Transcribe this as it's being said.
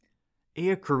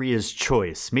Eocharea's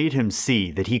choice made him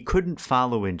see that he couldn't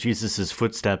follow in Jesus'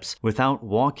 footsteps without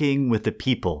walking with the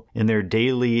people in their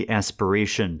daily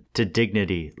aspiration to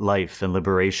dignity, life, and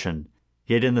liberation.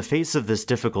 Yet in the face of this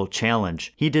difficult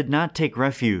challenge, he did not take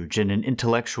refuge in an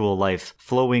intellectual life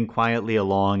flowing quietly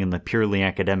along in the purely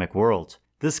academic world.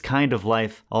 This kind of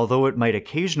life, although it might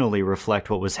occasionally reflect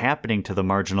what was happening to the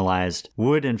marginalized,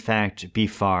 would in fact be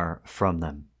far from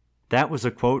them. That was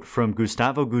a quote from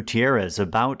Gustavo Gutierrez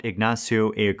about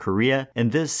Ignacio Eocharea,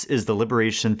 and this is the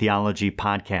Liberation Theology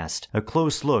Podcast, a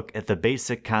close look at the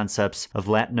basic concepts of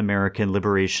Latin American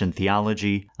liberation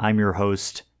theology. I'm your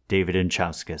host, David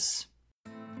Inchauskas.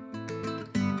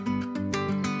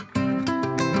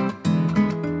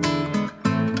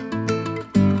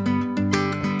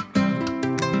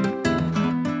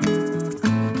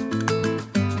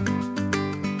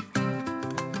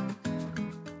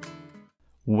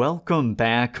 Welcome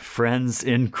back, friends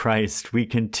in Christ. We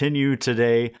continue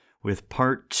today with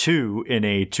part 2 in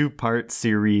a 2-part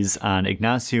series on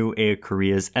Ignacio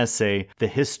Eocharea's essay, The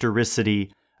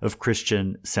Historicity of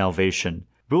Christian Salvation.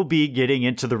 We'll be getting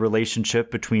into the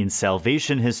relationship between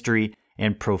salvation history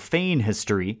and profane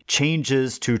history,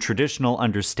 changes to traditional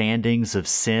understandings of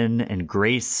sin and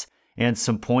grace, and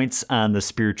some points on the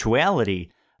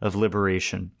spirituality of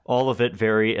liberation. All of it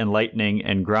very enlightening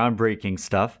and groundbreaking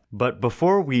stuff. But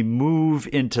before we move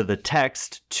into the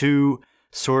text, 2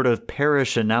 sort of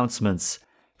parish announcements.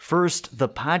 First, the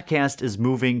podcast is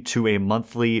moving to a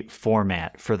monthly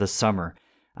format for the summer.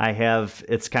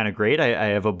 It's kind of great. I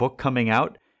have a book coming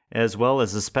out as well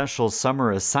as a special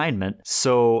summer assignment.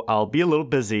 So I'll be a little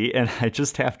busy and I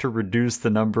just have to reduce the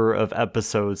number of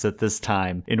episodes at this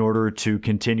time in order to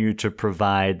continue to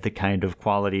provide the kind of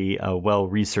quality,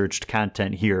 well-researched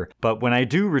content here. But when I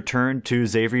do return to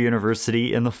Xavier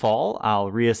University in the fall, I'll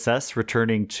reassess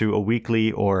returning to a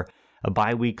weekly or a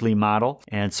bi-weekly model.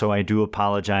 And so I do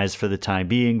apologize for the time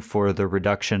being for the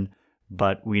reduction,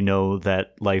 but we know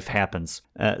that life happens.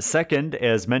 Second,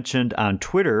 as mentioned on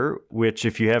Twitter, which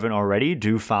if you haven't already,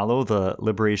 do follow the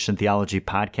Liberation Theology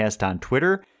Podcast on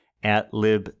Twitter at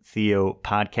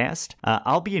LibTheoPodcast.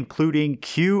 I'll be including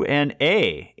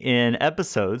Q&A in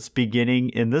episodes beginning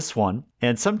in this one.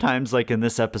 And sometimes, like in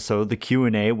this episode, the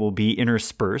Q&A will be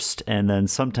interspersed, and then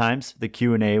sometimes the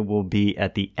Q&A will be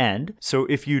at the end. So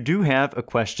if you do have a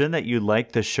question that you'd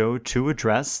like the show to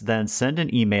address, then send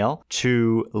an email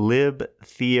to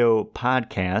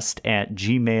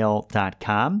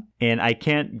libtheopodcast@gmail.com. And I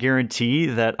can't guarantee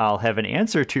that I'll have an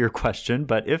answer to your question,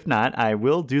 but if not, I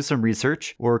will do some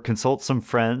research or consult some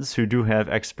friends who do have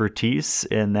expertise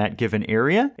in that given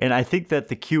area. And I think that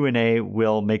the Q&A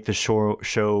will make the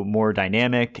show more dynamic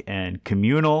and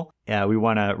communal. We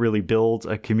want to really build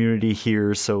a community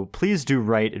here, so please do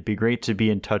write. It'd be great to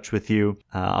be in touch with you.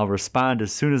 I'll respond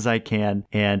as soon as I can,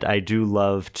 and I do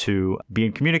love to be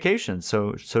in communication,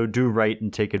 so do write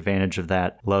and take advantage of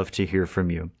that. Love to hear from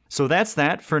you. So that's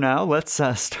that for now. Let's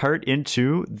start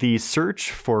into the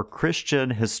search for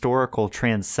Christian historical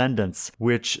transcendence,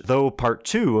 which, though part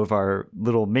 2 of our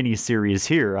little mini-series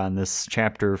here on this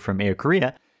chapter from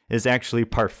Eocharea, is actually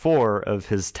part 4 of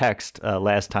his text.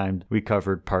 Last time we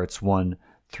covered parts 1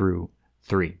 through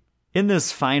 3. In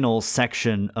this final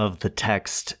section of the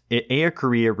text,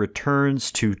 Eocharea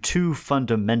returns to 2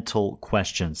 fundamental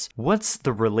questions. What's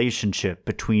the relationship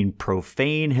between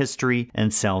profane history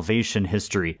and salvation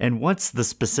history? And what's the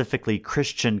specifically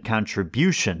Christian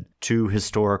contribution to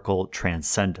historical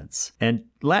transcendence? And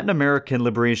Latin American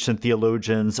liberation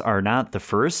theologians are not the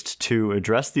first to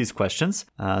address these questions,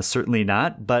 certainly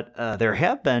not, but there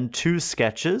have been 2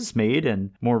 sketches made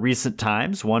in more recent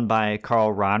times, one by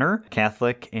Karl Rahner,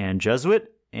 Catholic and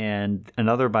Jesuit, and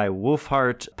another by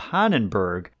Wolfhart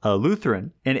Pannenberg, a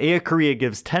Lutheran. And Eocharea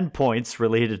gives 10 points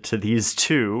related to these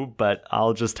 2, but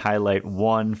I'll just highlight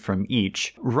one from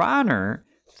each. Rahner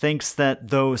thinks that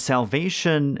though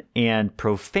salvation and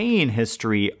profane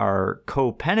history are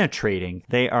co-penetrating,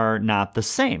 they are not the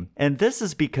same. And this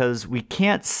is because we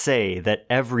can't say that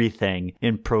everything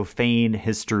in profane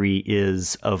history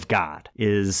is of God,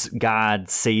 is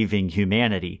God saving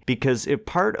humanity, because a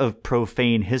part of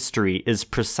profane history is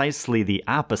precisely the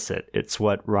opposite. It's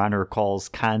what Rahner calls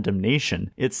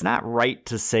condemnation. It's not right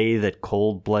to say that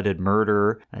cold-blooded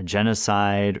murder,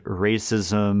 genocide,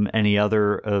 racism, any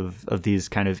other of these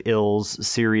kind of of ills,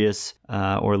 serious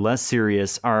or less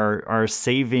serious, are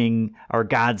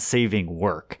God's saving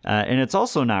work. And it's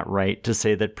also not right to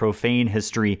say that profane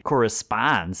history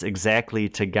corresponds exactly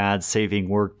to God's saving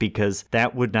work, because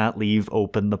that would not leave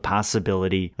open the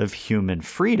possibility of human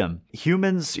freedom.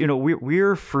 Humans,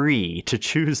 we're free to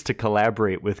choose to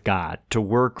collaborate with God, to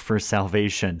work for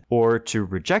salvation, or to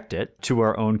reject it to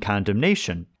our own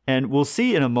condemnation. And we'll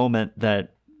see in a moment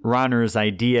that Rahner's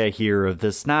idea here of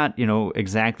this not,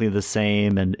 exactly the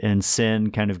same, and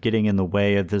sin kind of getting in the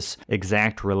way of this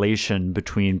exact relation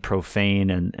between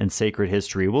profane and sacred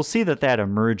history. We'll see that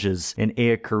emerges in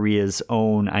Eocharea's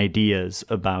own ideas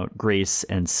about grace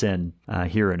and sin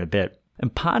here in a bit.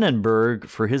 And Pannenberg,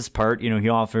 for his part, he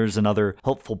offers another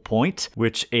helpful point,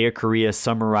 which Eocharea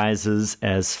summarizes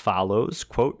as follows,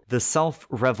 quote, "The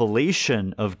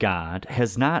self-revelation of God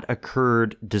has not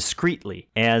occurred discreetly,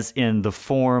 as in the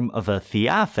form of a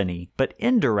theophany, but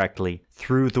indirectly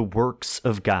through the works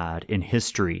of God in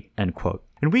history," end quote.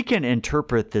 And we can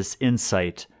interpret this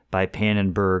insight by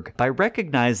Pannenberg by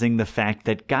recognizing the fact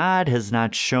that God has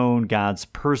not shown God's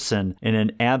person in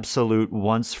an absolute,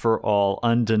 once-for-all,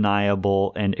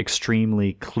 undeniable, and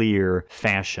extremely clear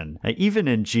fashion. Even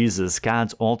in Jesus,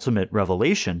 God's ultimate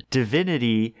revelation,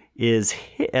 divinity is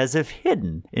as if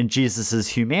hidden in Jesus'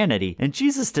 humanity. And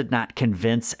Jesus did not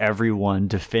convince everyone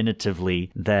definitively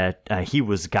that he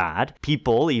was God.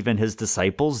 People, even his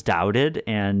disciples, doubted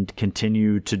and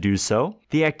continue to do so.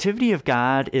 The activity of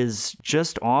God is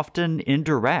just often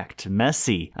indirect,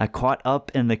 messy, caught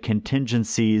up in the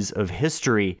contingencies of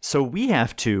history. So we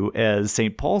have to, as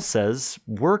St. Paul says,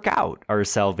 work out our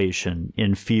salvation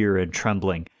in fear and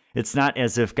trembling. It's not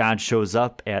as if God shows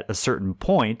up at a certain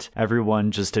point,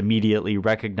 everyone just immediately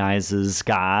recognizes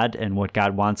God and what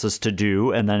God wants us to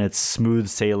do, and then it's smooth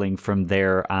sailing from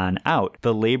there on out.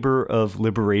 The labor of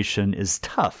liberation is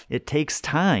tough. It takes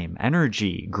time,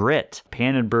 energy, grit.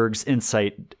 Pannenberg's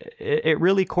insight, it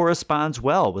really corresponds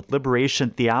well with liberation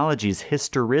theology's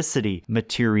historicity,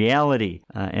 materiality,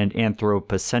 and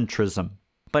anthropocentrism.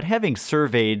 But having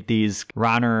surveyed these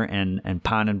Rahner and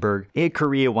Pannenberg,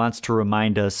 Eocharea wants to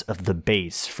remind us of the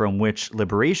base from which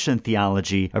liberation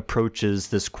theology approaches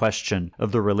this question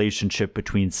of the relationship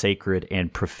between sacred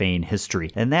and profane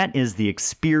history. And that is the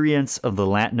experience of the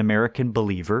Latin American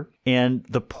believer and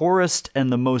the poorest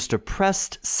and the most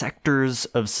oppressed sectors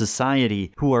of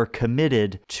society who are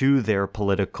committed to their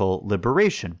political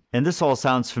liberation. And this all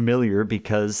sounds familiar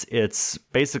because it's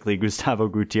basically Gustavo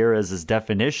Gutierrez's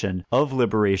definition of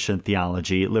liberation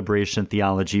theology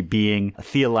being a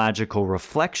theological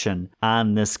reflection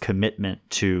on this commitment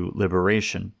to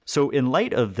liberation. So in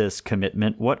light of this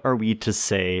commitment, what are we to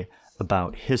say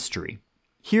about history?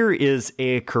 Here is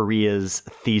Eocharea's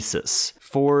thesis.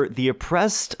 For the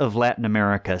oppressed of Latin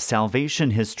America,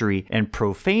 salvation history and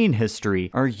profane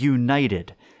history are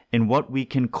united in what we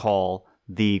can call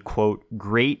the, quote,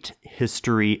 great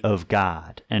history of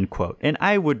God, end quote. And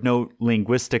I would note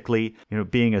linguistically,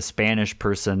 being a Spanish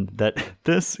person, that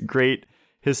this great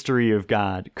history of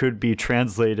God could be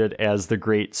translated as the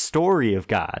great story of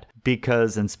God,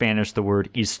 because in Spanish the word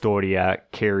historia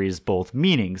carries both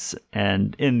meanings.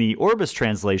 And in the Orbis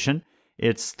translation,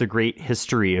 it's the great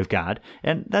history of God.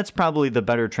 And that's probably the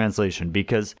better translation,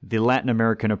 because the Latin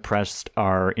American oppressed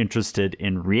are interested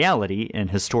in reality, in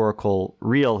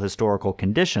real historical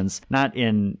conditions, not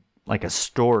in like a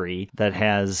story that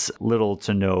has little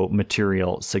to no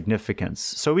material significance.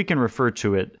 So we can refer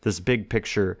to it, this big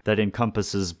picture that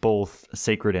encompasses both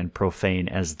sacred and profane,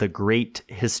 as the great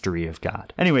history of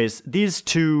God. Anyways, these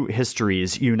two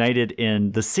histories united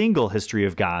in the single history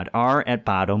of God are at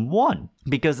bottom one,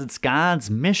 because it's God's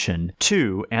mission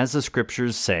to, as the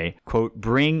scriptures say, quote,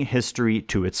 bring history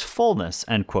to its fullness,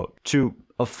 end quote, to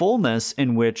a fullness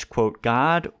in which, quote,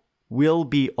 God will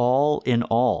be all in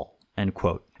all, end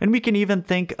quote. And we can even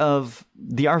think of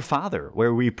the Our Father,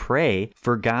 where we pray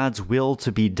for God's will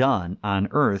to be done on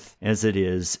earth as it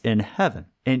is in heaven.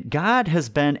 And God has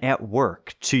been at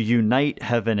work to unite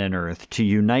heaven and earth, to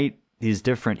unite these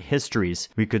different histories,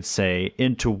 we could say,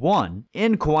 into one,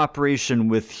 in cooperation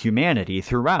with humanity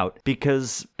throughout,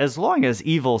 because as long as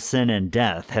evil, sin, and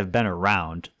death have been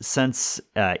around, since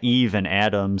Eve and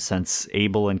Adam, since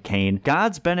Abel and Cain,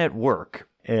 God's been at work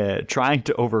trying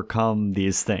to overcome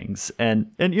these things.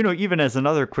 And even as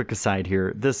another quick aside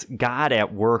here, this God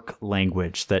at work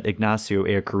language that Ignacio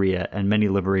Eocharea and many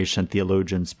liberation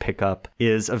theologians pick up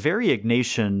is a very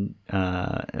Ignatian,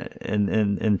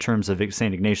 in terms of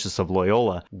St. Ignatius of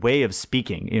Loyola, way of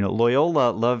speaking.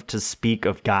 Loyola loved to speak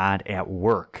of God at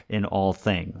work in all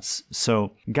things.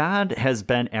 So God has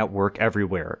been at work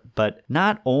everywhere, but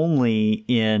not only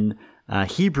in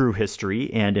Hebrew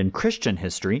history and in Christian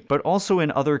history, but also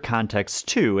in other contexts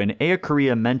too. And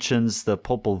Eocharia mentions the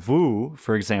Popol Vuh,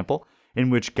 for example, in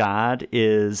which God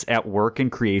is at work in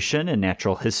creation and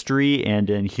natural history and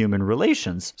in human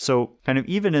relations. So kind of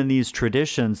even in these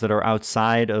traditions that are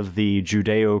outside of the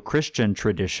Judeo-Christian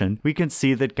tradition, we can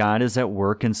see that God is at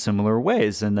work in similar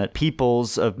ways, and that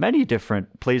peoples of many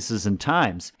different places and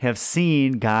times have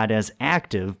seen God as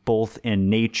active both in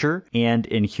nature and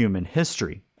in human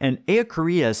history. And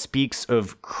Eocharia speaks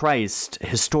of Christ,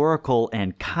 historical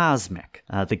and cosmic,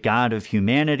 the God of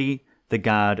humanity, the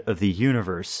God of the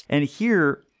universe. And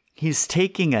here, he's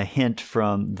taking a hint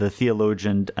from the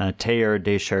theologian Teilhard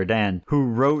de Chardin, who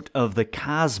wrote of the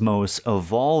cosmos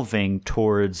evolving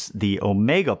towards the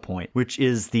omega point, which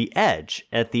is the edge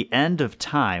at the end of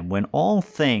time when all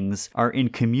things are in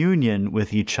communion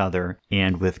with each other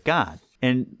and with God.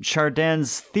 And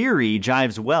Chardin's theory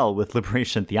jives well with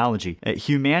liberation theology.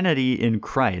 Humanity in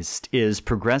Christ is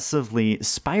progressively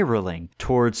spiraling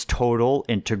towards total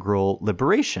integral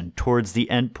liberation, towards the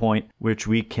end point which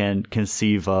we can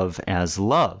conceive of as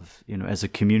love, as a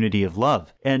community of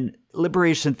love. And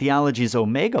liberation theology's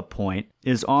omega point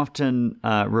is often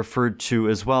referred to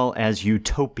as well as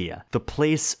utopia, the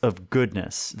place of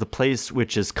goodness, the place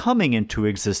which is coming into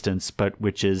existence but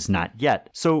which is not yet.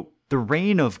 So the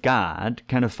reign of God,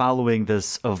 kind of following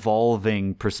this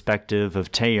evolving perspective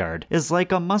of Teilhard, is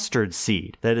like a mustard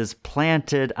seed that is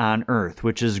planted on earth,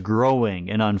 which is growing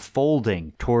and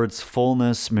unfolding towards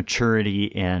fullness,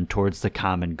 maturity, and towards the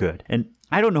common good. And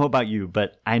I don't know about you,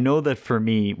 but I know that for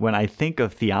me, when I think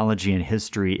of theology and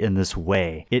history in this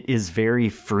way, it is very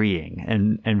freeing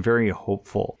and very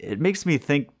hopeful. It makes me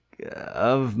think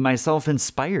of myself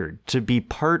inspired to be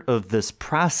part of this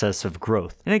process of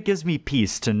growth. And it gives me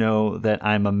peace to know that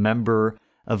I'm a member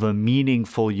of a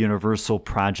meaningful universal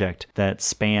project that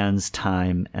spans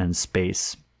time and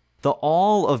space. The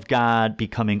all of God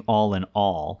becoming all in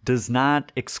all does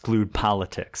not exclude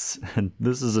politics. And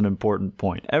this is an important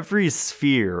point. Every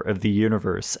sphere of the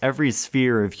universe, every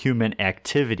sphere of human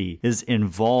activity is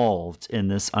involved in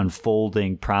this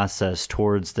unfolding process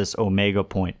towards this omega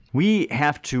point. We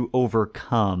have to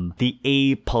overcome the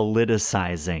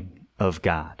apoliticizing of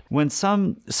God. When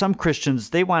some Christians,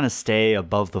 they want to stay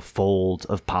above the fold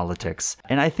of politics.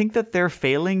 And I think that they're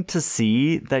failing to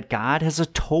see that God has a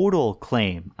total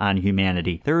claim on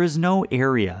humanity. There is no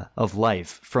area of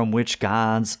life from which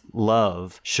God's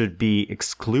love should be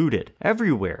excluded.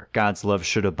 Everywhere God's love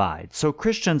should abide. So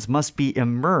Christians must be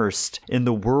immersed in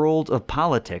the world of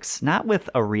politics, not with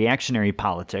a reactionary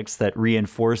politics that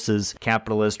reinforces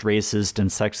capitalist, racist, and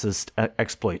sexist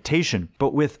exploitation,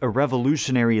 but with a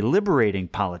revolutionary liberating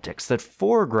politics that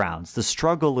foregrounds the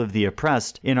struggle of the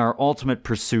oppressed in our ultimate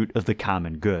pursuit of the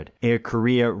common good.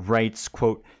 Eocharia writes,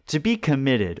 quote, "To be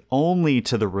committed only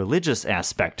to the religious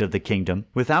aspect of the kingdom,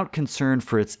 without concern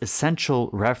for its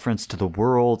essential reference to the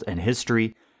world and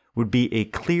history, would be a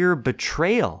clear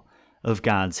betrayal of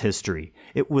God's history.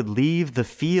 It would leave the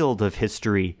field of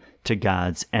history to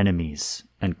God's enemies."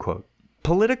 End quote.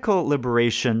 Political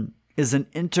liberation is an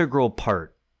integral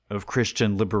part of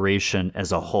Christian liberation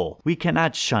as a whole. We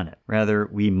cannot shun it. Rather,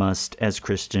 we must, as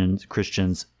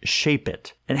Christians, shape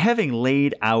it. And having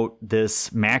laid out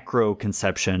this macro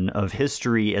conception of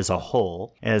history as a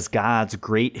whole, as God's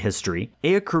great history,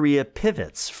 Eocharia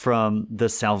pivots from the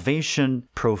salvation,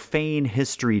 profane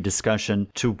history discussion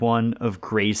to one of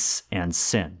grace and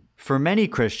sin. For many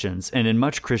Christians, and in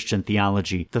much Christian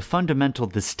theology, the fundamental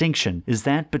distinction is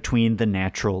that between the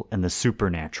natural and the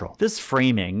supernatural. This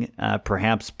framing,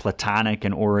 perhaps Platonic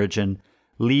in origin,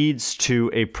 leads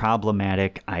to a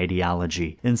problematic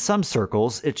ideology. In some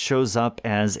circles, it shows up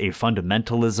as a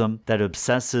fundamentalism that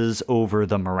obsesses over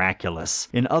the miraculous.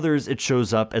 In others, it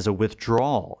shows up as a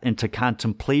withdrawal into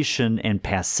contemplation and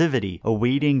passivity,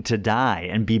 awaiting to die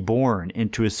and be born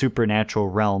into a supernatural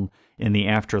realm in the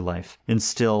afterlife. In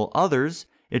still others,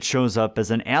 it shows up as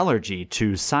an allergy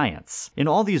to science. In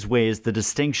all these ways, the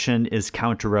distinction is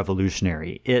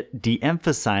counter-revolutionary. It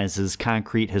de-emphasizes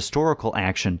concrete historical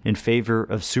action in favor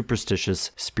of superstitious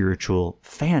spiritual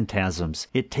phantasms.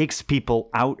 It takes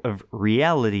people out of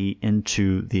reality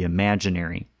into the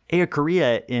imaginary.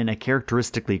 Eocharia, in a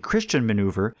characteristically Christian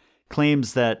maneuver,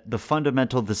 claims that the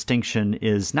fundamental distinction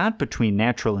is not between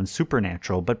natural and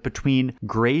supernatural, but between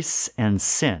grace and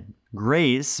sin.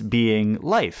 Grace being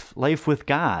life with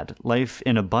God, life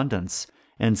in abundance,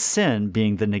 and sin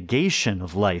being the negation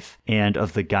of life and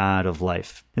of the God of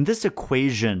life. And this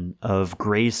equation of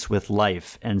grace with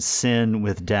life and sin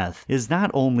with death is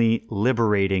not only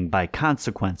liberating by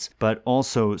consequence, but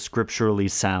also scripturally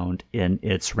sound in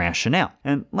its rationale.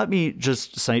 And let me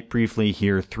just cite briefly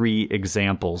here 3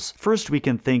 examples. First, we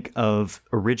can think of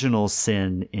original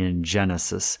sin in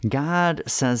Genesis. God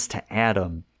says to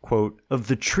Adam, quote, "Of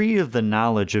the tree of the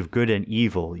knowledge of good and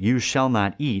evil you shall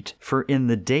not eat, for in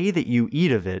the day that you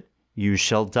eat of it you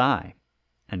shall die."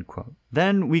 End quote.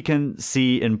 Then we can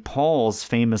see in Paul's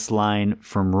famous line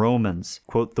from Romans,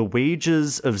 quote, "The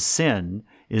wages of sin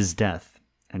is death."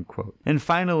 End quote. And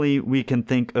finally, we can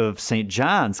think of St.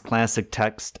 John's classic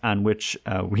text on which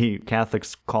we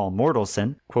Catholics call mortal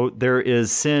sin, quote, "There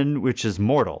is sin which is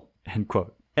mortal," end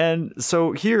quote. And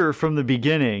so here from the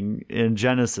beginning in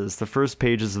Genesis, the first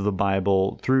pages of the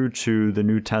Bible through to the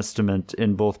New Testament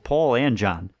in both Paul and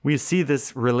John, we see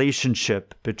this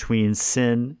relationship between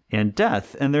sin and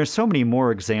death. And there's so many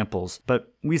more examples,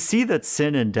 but we see that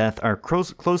sin and death are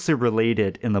closely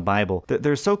related in the Bible.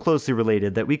 They're so closely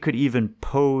related that we could even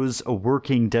pose a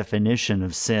working definition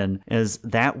of sin as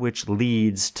that which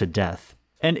leads to death.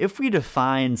 And if we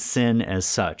define sin as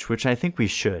such, which I think we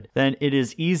should, then it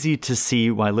is easy to see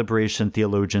why liberation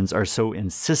theologians are so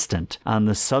insistent on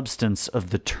the substance of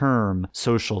the term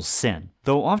social sin.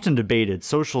 Though often debated,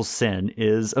 social sin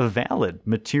is a valid,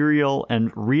 material,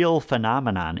 and real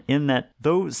phenomenon in that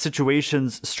though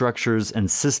situations, structures, and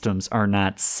systems are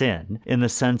not sin, in the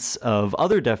sense of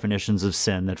other definitions of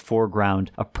sin that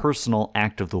foreground a personal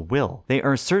act of the will, they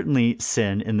are certainly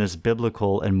sin in this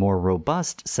biblical and more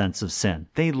robust sense of sin.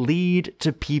 They lead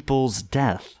to people's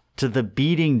death, to the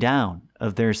beating down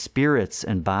of their spirits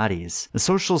and bodies. The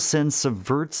social sin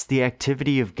subverts the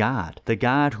activity of God, the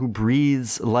God who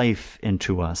breathes life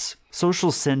into us.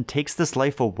 Social sin takes this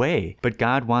life away, but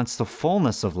God wants the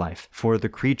fullness of life for the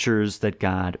creatures that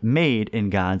God made in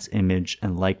God's image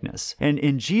and likeness. And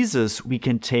in Jesus, we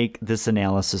can take this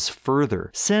analysis further.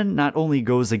 Sin not only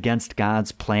goes against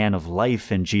God's plan of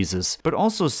life in Jesus, but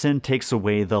also sin takes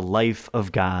away the life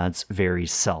of God's very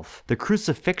self. The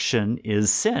crucifixion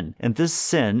is sin, and this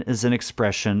sin is an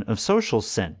expression of social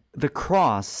sin. The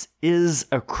cross is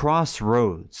a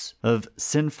crossroads of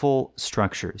sinful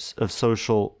structures, of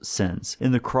social sins.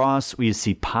 In the cross, we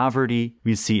see poverty,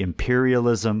 we see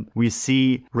imperialism, we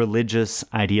see religious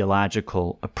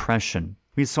ideological oppression.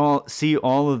 We see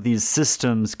all of these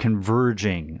systems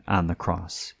converging on the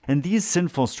cross. And these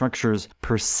sinful structures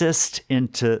persist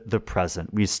into the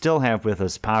present. We still have with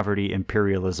us poverty,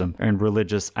 imperialism, and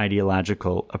religious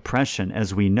ideological oppression,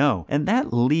 as we know. And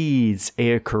that leads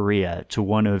Eocharia to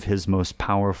one of his most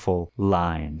powerful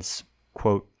lines.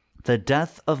 Quote, "The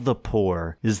death of the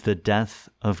poor is the death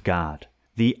of God.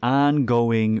 The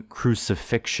ongoing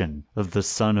crucifixion of the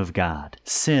Son of God.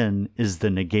 Sin is the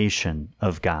negation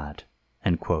of God."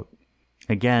 End quote.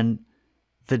 Again,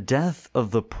 the death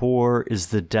of the poor is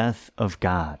the death of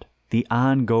God, the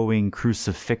ongoing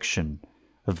crucifixion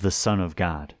of the Son of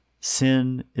God.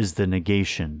 Sin is the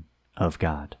negation of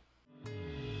God.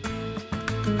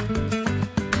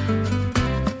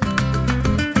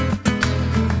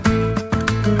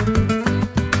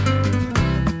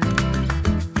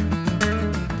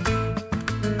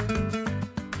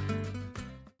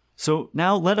 So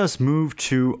now let us move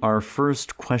to our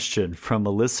first question from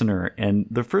a listener, and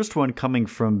the first one coming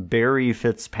from Barry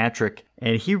Fitzpatrick,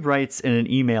 and he writes in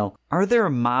an email, "Are there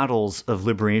models of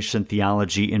liberation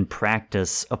theology in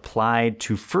practice applied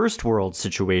to first world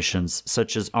situations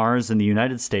such as ours in the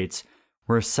United States,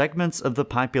 where segments of the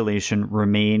population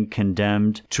remain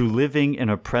condemned to living in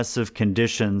oppressive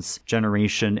conditions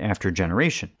generation after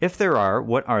generation? If there are,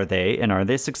 what are they, and are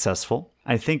they successful?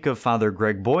 I think of Father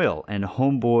Greg Boyle and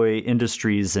Homeboy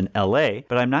Industries in LA,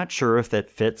 but I'm not sure if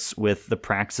that fits with the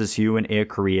praxis you and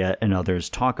Eocharia and others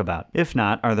talk about. If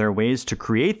not, are there ways to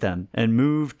create them and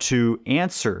move to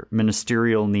answer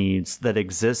ministerial needs that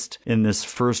exist in this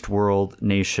first world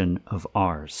nation of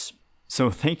ours?" So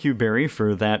thank you, Barry,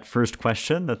 for that first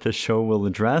question that this show will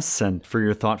address, and for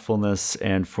your thoughtfulness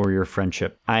and for your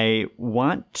friendship. I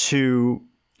want to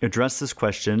address this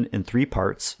question in 3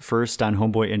 parts. First, on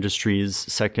Homeboy Industries.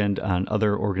 Second, on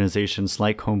other organizations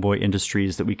like Homeboy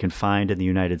Industries that we can find in the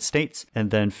United States.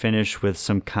 And then finish with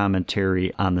some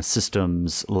commentary on the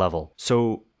systems level.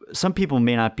 So some people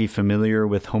may not be familiar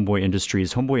with Homeboy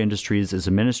Industries. Homeboy Industries is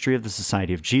a ministry of the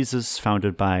Society of Jesus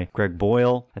founded by Greg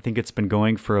Boyle. I think it's been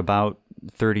going for about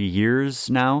 30 years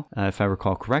now, if I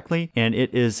recall correctly. And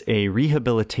it is a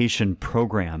rehabilitation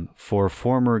program for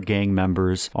former gang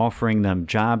members, offering them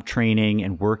job training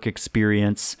and work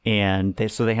experience. And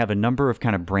they have a number of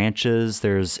kind of branches.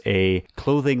 There's a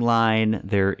clothing line,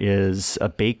 there is a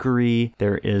bakery,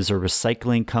 there is a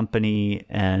recycling company.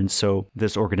 And so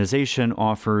this organization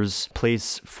offers a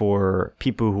place for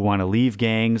people who want to leave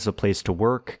gangs, a place to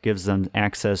work, gives them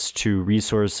access to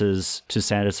resources to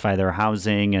satisfy their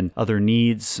housing and other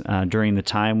needs during the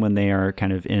time when they are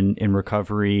kind of in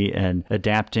recovery and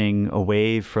adapting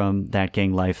away from that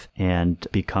gang life and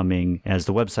becoming, as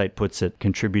the website puts it,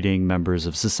 contributing members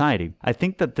of society. I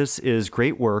think that this is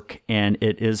great work, and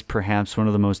it is perhaps one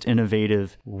of the most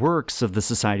innovative works of the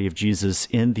Society of Jesus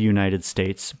in the United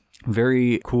States.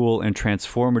 Very cool and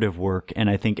transformative work, and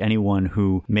I think anyone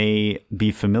who may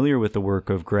be familiar with the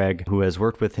work of Greg, who has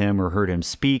worked with him or heard him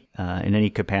speak in any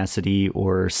capacity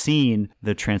or seen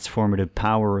the transformative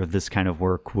power of this kind of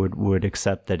work would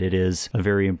accept that it is a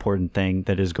very important thing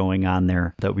that is going on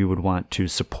there that we would want to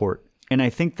support. And I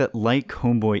think that, like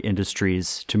Homeboy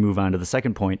Industries, to move on to the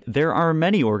second point, there are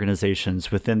many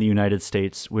organizations within the United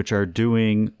States which are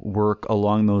doing work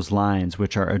along those lines,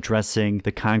 which are addressing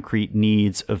the concrete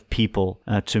needs of people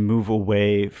to move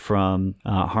away from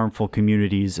harmful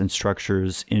communities and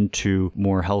structures into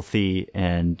more healthy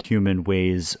and human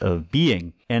ways of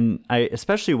being. And I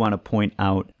especially want to point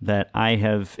out that I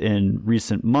have in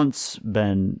recent months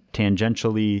been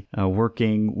tangentially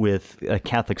working with a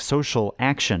Catholic Social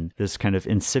Action, this kind of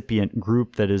incipient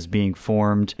group that is being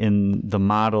formed in the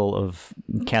model of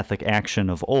Catholic Action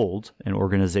of old, an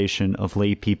organization of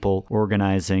lay people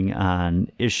organizing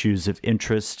on issues of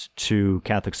interest to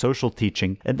Catholic social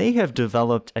teaching. And they have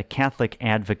developed a Catholic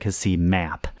advocacy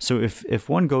map. So if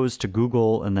one goes to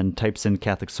Google and then types in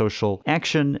Catholic Social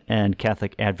Action and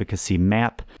Catholic Advocacy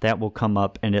Map, that will come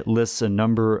up, and it lists a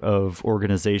number of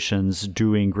organizations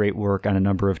doing great work on a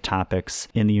number of topics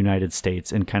in the United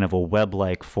States in kind of a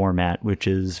web-like format, which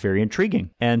is very intriguing.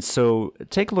 And so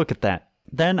take a look at that.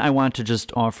 Then I want to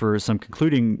just offer some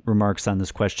concluding remarks on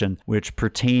this question, which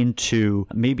pertain to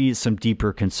maybe some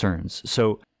deeper concerns.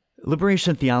 So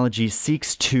liberation theology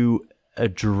seeks to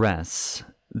address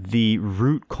the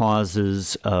root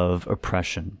causes of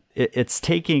oppression. It's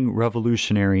taking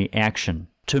revolutionary action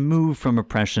to move from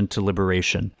oppression to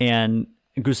liberation. And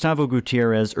Gustavo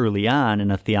Gutierrez, early on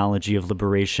in A Theology of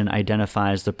Liberation,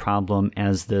 identifies the problem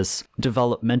as this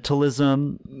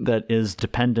developmentalism that is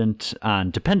dependent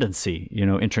on dependency,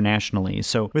 internationally.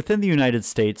 So within the United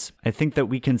States, I think that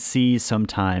we can see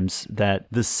sometimes that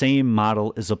the same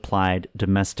model is applied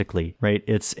domestically, right?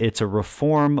 It's a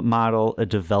reform model, a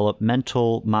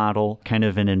developmental model, kind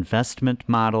of an investment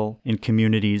model in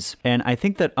communities. And I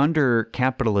think that under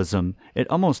capitalism, it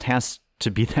almost has to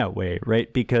be that way,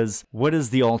 right? Because what is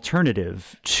the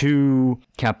alternative to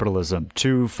capitalism,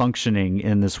 to functioning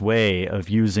in this way of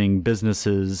using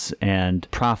businesses and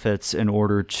profits in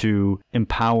order to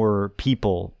empower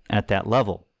people at that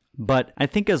level? But I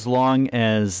think as long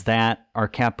as that our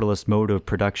capitalist mode of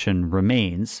production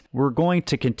remains, we're going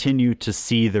to continue to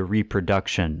see the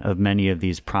reproduction of many of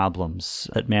these problems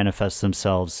that manifest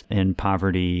themselves in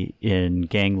poverty, in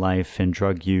gang life, in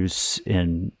drug use,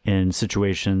 in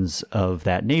situations of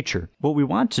that nature. What we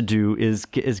want to do is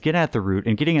get at the root,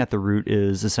 and getting at the root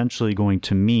is essentially going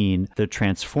to mean the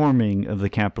transforming of the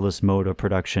capitalist mode of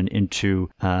production into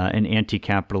an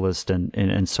anti-capitalist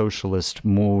and socialist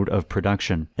mode of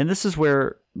production. And this is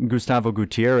where Gustavo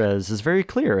Gutierrez is very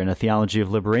clear in A Theology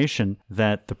of Liberation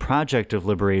that the project of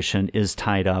liberation is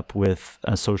tied up with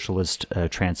a socialist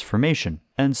transformation.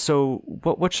 And so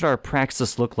what should our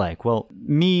praxis look like? Well,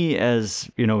 me as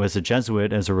a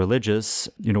Jesuit, as a religious,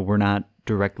 we're not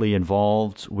directly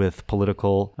involved with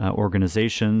political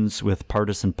organizations, with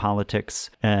partisan politics,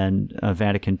 and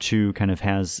Vatican II kind of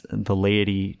has the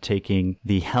laity taking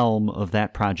the helm of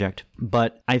that project.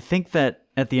 But I think that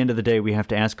at the end of the day, we have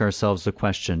to ask ourselves the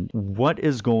question, what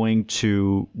is going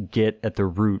to get at the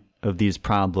root of these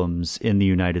problems in the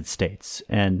United States?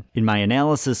 And in my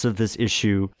analysis of this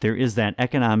issue, there is that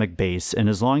economic base. And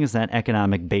as long as that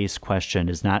economic base question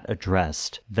is not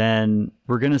addressed, then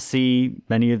we're going to see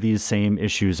many of these same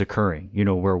issues occurring,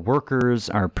 where workers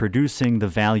are producing the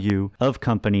value of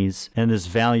companies, and this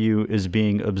value is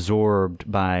being absorbed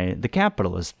by the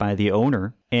capitalist, by the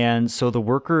owner. And so the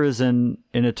worker is in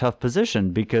a tough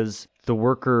position because the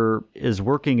worker is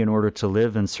working in order to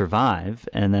live and survive.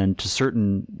 And then to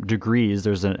certain degrees,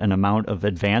 there's an amount of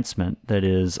advancement that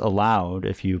is allowed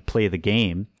if you play the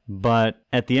game. But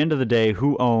at the end of the day,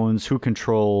 who owns, who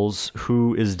controls,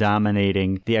 who is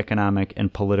dominating the economic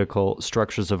and political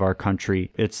structures of our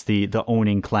country? It's the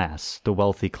owning class, the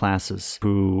wealthy classes,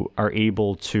 who are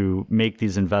able to make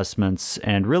these investments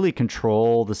and really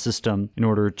control the system in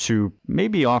order to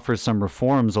maybe offer some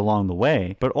reforms along the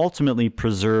way, but ultimately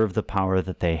preserve the power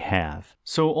that they have.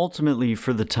 So ultimately,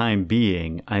 for the time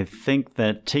being, I think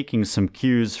that taking some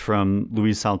cues from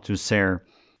Louis Althusser,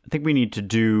 I think we need to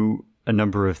do a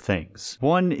number of things.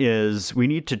 One is we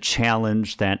need to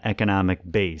challenge that economic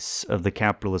base of the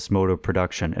capitalist mode of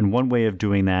production. And one way of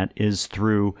doing that is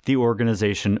through the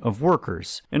organization of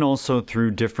workers and also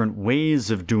through different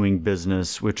ways of doing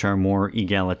business, which are more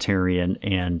egalitarian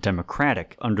and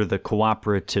democratic under the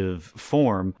cooperative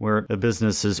form where a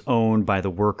business is owned by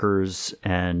the workers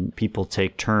and people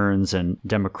take turns and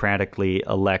democratically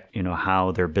elect,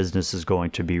 how their business is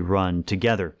going to be run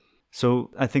together. So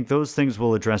I think those things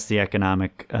will address the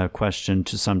economic question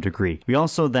to some degree. We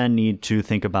also then need to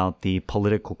think about the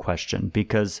political question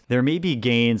because there may be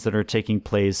gains that are taking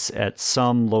place at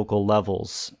some local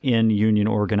levels in union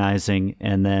organizing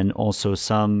and then also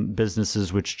some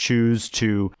businesses which choose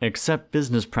to accept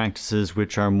business practices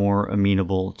which are more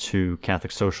amenable to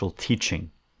Catholic social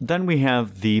teaching. Then we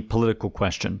have the political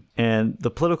question. And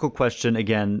the political question,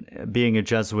 again, being a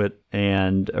Jesuit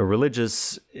and a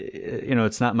religious,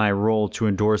 it's not my role to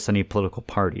endorse any political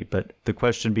party, but the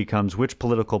question becomes which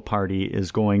political party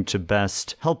is going to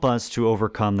best help us to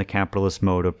overcome the capitalist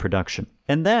mode of production.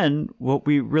 And then what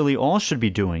we really all should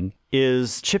be doing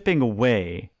is chipping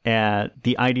away at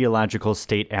the ideological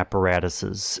state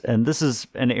apparatuses. And this is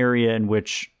an area in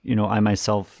which, I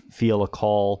myself feel a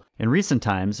call in recent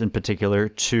times, in particular,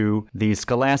 to the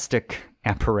scholastic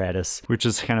apparatus, which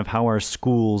is kind of how our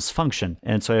schools function.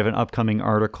 And so I have an upcoming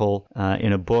article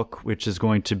in a book which is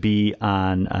going to be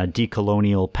on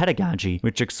decolonial pedagogy,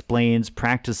 which explains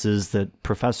practices that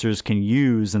professors can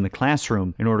use in the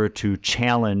classroom in order to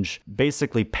challenge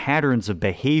basically patterns of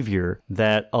behavior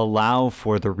that allow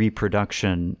for the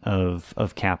reproduction of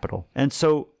capital. And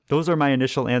so those are my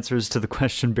initial answers to the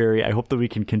question, Barry. I hope that we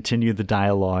can continue the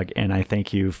dialogue, and I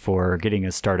thank you for getting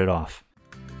us started off.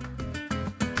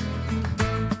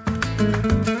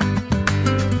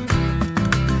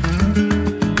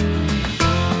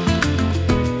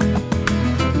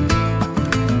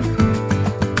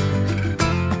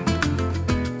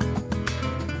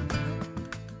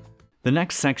 The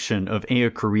next section of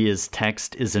Eochoria's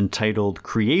text is entitled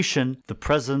Creation, the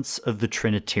Presence of the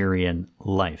Trinitarian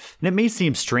Life. And it may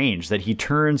seem strange that he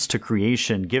turns to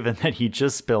creation given that he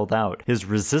just spelled out his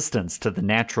resistance to the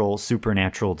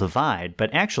natural-supernatural divide,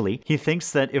 but actually he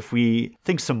thinks that if we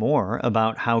think some more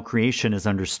about how creation is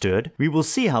understood, we will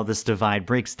see how this divide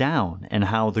breaks down and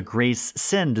how the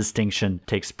grace-sin distinction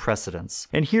takes precedence.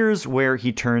 And here's where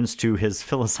he turns to his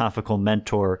philosophical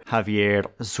mentor, Javier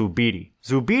Zubiri.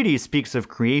 Zubiri speaks of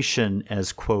creation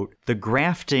as, quote, the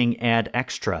grafting ad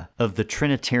extra of the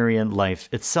Trinitarian life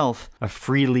itself, a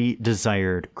freely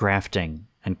desired grafting,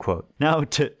 end quote. Now,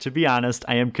 to be honest,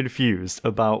 I am confused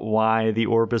about why the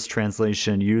Orbis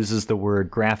translation uses the word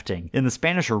grafting. In the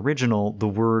Spanish original, the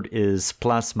word is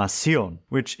plasmación,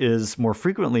 which is more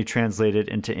frequently translated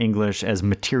into English as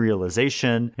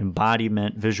materialization,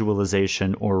 embodiment,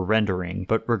 visualization, or rendering.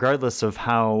 But regardless of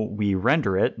how we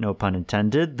render it, no pun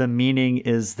intended, the meaning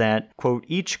is that, quote,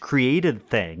 each created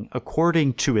thing,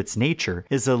 according to its nature,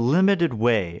 is a limited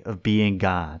way of being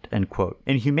God, end quote.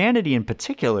 And humanity in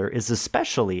particular is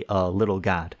especially a little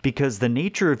God, because the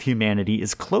nature of humanity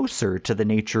is closer to the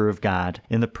nature of God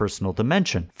in the personal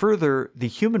dimension. Further, the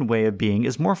human way of being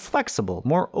is more flexible,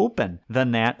 more open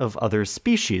than that of other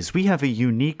species. We have a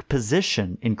unique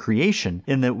position in creation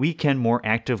in that we can more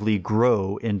actively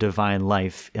grow in divine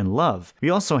life and love. We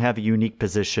also have a unique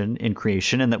position in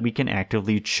creation in that we can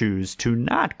actively choose to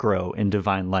not grow in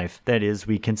divine life. That is,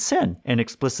 we can sin and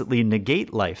explicitly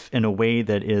negate life in a way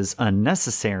that is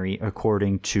unnecessary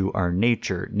according to our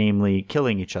nature, namely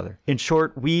killing each other. In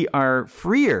short, we are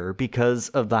freer because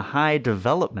of the high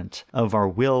development of our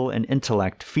will and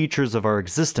intellect, features of our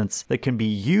existence that can be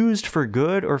used for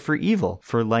good or for evil,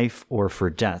 for life or for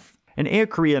death. And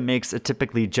Eochoria makes a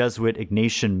typically Jesuit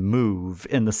Ignatian move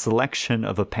in the selection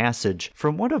of a passage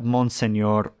from one of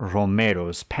Monsignor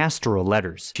Romero's pastoral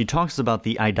letters. She talks about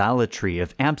the idolatry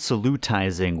of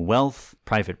absolutizing wealth,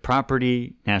 private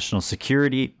property, national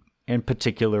security, and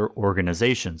particular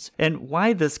organizations. And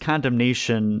why this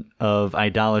condemnation of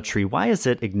idolatry? Why is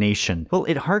it Ignatian? Well,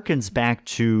 it harkens back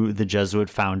to the Jesuit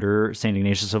founder, St.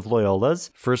 Ignatius of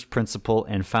Loyola's first principle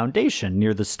and foundation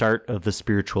near the start of the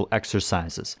spiritual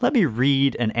exercises. Let me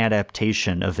read an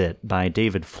adaptation of it by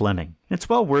David Fleming. It's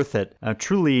well worth it.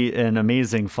 Truly an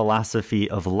amazing philosophy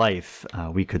of life,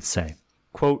 we could say.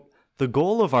 Quote, "The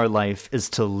goal of our life is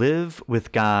to live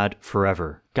with God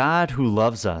forever. God, who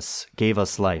loves us, gave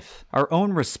us life. Our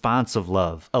own response of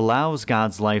love allows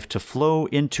God's life to flow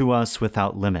into us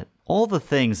without limit. All the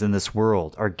things in this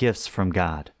world are gifts from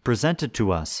God, presented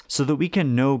to us so that we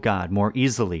can know God more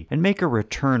easily and make a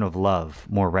return of love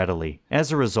more readily.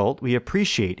 As a result, we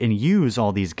appreciate and use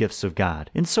all these gifts of God,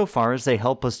 insofar as they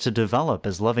help us to develop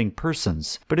as loving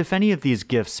persons. But if any of these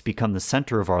gifts become the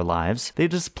center of our lives, they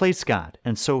displace God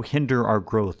and so hinder our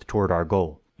growth toward our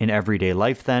goal. In everyday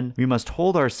life, then, we must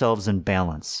hold ourselves in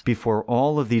balance before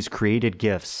all of these created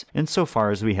gifts, insofar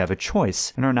as we have a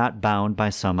choice and are not bound by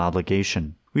some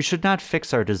obligation. We should not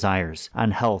fix our desires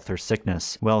on health or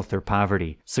sickness, wealth or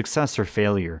poverty, success or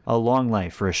failure, a long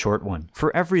life or a short one,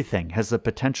 for everything has the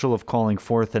potential of calling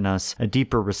forth in us a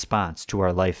deeper response to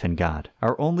our life in God.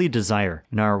 Our only desire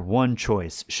and our one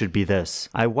choice should be this: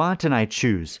 I want and I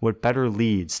choose what better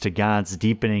leads to God's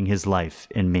deepening his life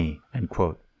in me." End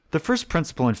quote. The first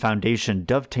principle and foundation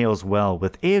dovetails well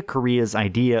with Echeverria's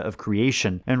idea of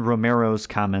creation and Romero's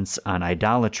comments on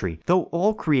idolatry. Though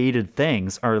all created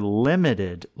things are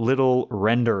limited little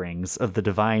renderings of the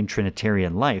divine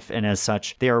Trinitarian life, and as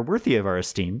such they are worthy of our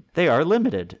esteem, they are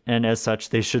limited, and as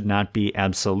such they should not be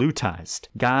absolutized.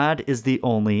 God is the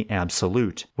only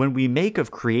absolute. When we make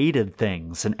of created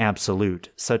things an absolute,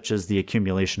 such as the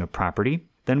accumulation of property,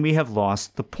 then we have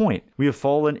lost the point. We have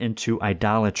fallen into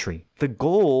idolatry. The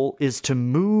goal is to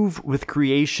move with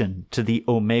creation to the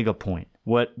omega point,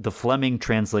 what the Fleming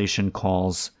translation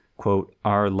calls, quote,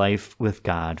 "our life with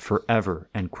God forever,"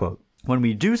 end quote. When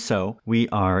we do so, we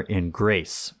are in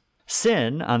grace.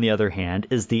 Sin, on the other hand,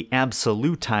 is the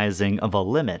absolutizing of a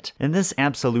limit, and this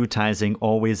absolutizing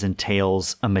always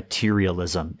entails a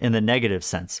materialism, in the negative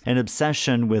sense, an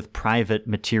obsession with private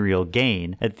material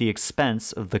gain at the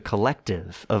expense of the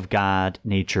collective of God,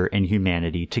 nature, and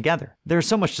humanity together. There's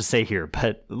so much to say here,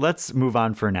 but let's move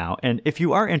on for now. And if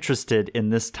you are interested in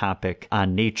this topic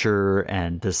on nature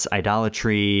and this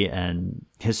idolatry and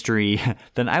history,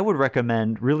 then I would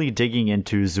recommend really digging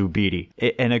into Zubiri.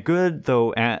 And a good,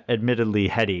 though admittedly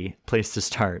heady, place to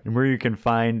start, and where you can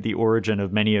find the origin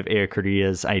of many of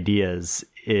Echeverria's ideas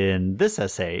in this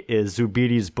essay, is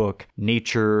Zubiri's book,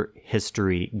 Nature,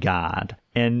 History, God.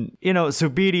 And,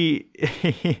 Zubiri,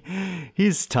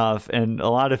 he's tough, and a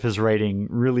lot of his writing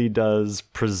really does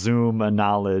presume a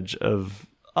knowledge of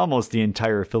almost the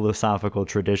entire philosophical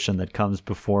tradition that comes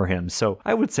before him. So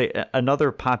I would say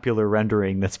another popular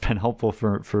rendering that's been helpful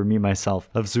for me myself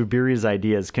of Zubiri's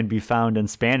ideas can be found in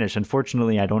Spanish.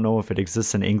 Unfortunately, I don't know if it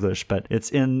exists in English, but it's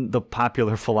in the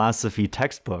popular philosophy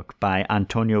textbook by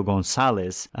Antonio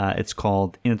González. It's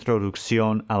called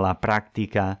Introducción a la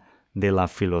Práctica de la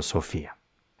Filosofía.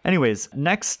 Anyways,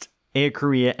 next,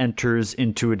 Echeverria enters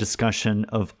into a discussion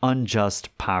of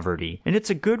unjust poverty, and it's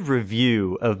a good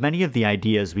review of many of the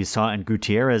ideas we saw in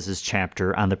Gutierrez's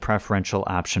chapter on the preferential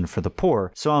option for the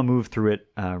poor, so I'll move through it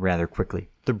rather quickly.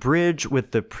 The bridge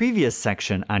with the previous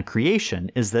section on creation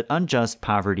is that unjust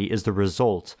poverty is the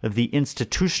result of the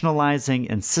institutionalizing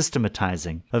and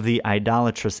systematizing of the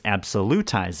idolatrous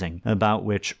absolutizing about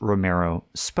which Romero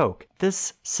spoke.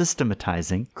 This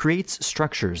systematizing creates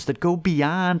structures that go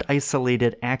beyond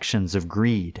isolated actions of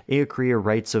greed. Echeverria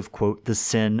writes of, quote, the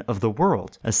sin of the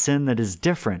world, a sin that is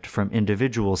different from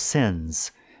individual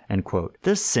sins. End quote.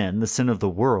 This sin, the sin of the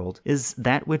world, is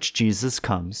that which Jesus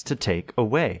comes to take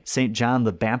away. St. John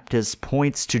the Baptist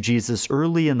points to Jesus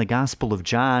early in the Gospel of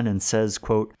John and says,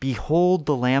 quote, "Behold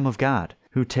the Lamb of God,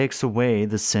 who takes away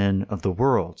the sin of the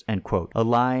world," end quote. A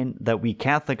line that we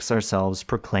Catholics ourselves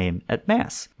proclaim at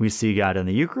Mass. We see God in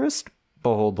the Eucharist.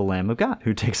 Behold the Lamb of God,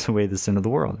 who takes away the sin of the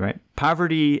world, right?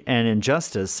 Poverty and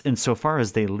injustice, insofar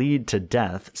as they lead to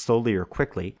death, slowly or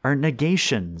quickly, are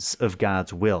negations of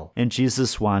God's will, and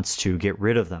Jesus wants to get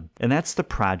rid of them. And that's the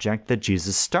project that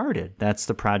Jesus started. That's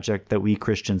the project that we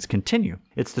Christians continue.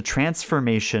 It's the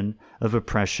transformation of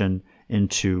oppression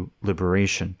into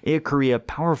liberation. Echeverria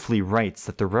powerfully writes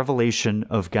that the revelation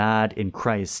of God in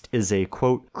Christ is a,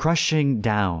 quote, crushing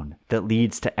down that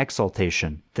leads to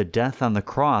exaltation, the death on the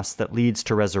cross that leads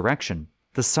to resurrection,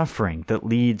 the suffering that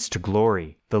leads to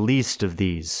glory, the least of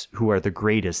these who are the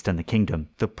greatest in the kingdom,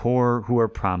 the poor who are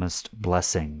promised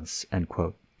blessings, end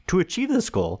quote. To achieve this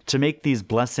goal, to make these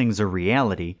blessings a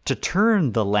reality, to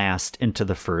turn the last into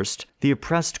the first, the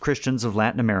oppressed Christians of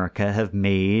Latin America have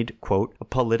made, quote, a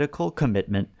political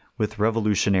commitment with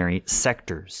revolutionary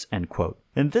sectors, end quote.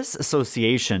 And this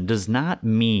association does not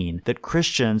mean that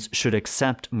Christians should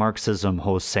accept Marxism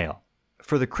wholesale.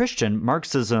 For the Christian,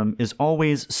 Marxism is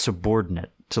always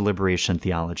subordinate to liberation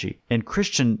theology. And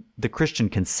the Christian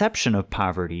conception of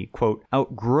poverty, quote,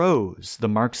 outgrows the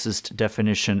Marxist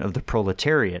definition of the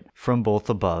proletariat from both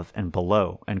above and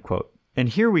below, end quote. And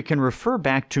here we can refer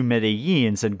back to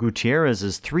Medellin's and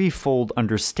Gutierrez's threefold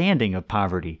understanding of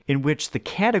poverty, in which the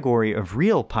category of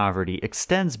real poverty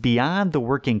extends beyond the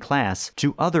working class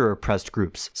to other oppressed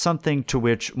groups, something to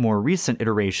which more recent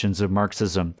iterations of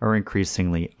Marxism are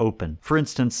increasingly open. For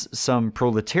instance, some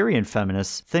proletarian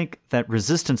feminists think that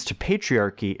resistance to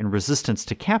patriarchy and resistance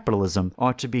to capitalism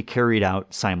ought to be carried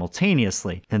out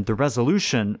simultaneously, and the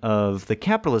resolution of the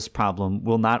capitalist problem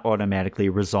will not automatically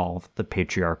resolve the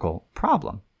patriarchal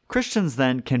problem. Christians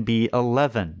then can be a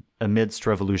leaven amidst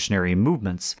revolutionary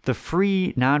movements. The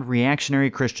free,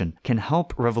 non-reactionary Christian can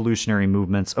help revolutionary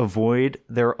movements avoid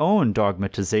their own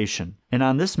dogmatization. And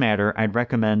on this matter, I'd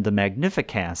recommend the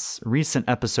Magnificast's recent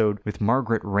episode with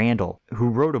Margaret Randall, who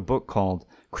wrote a book called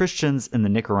Christians in the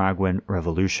Nicaraguan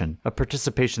Revolution, a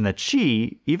participation that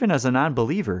she, even as a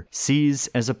non-believer, sees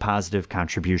as a positive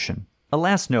contribution. A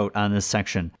last note on this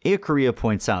section, Eocharia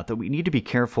points out that we need to be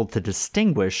careful to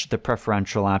distinguish the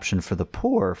preferential option for the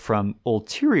poor from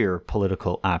ulterior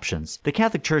political options. The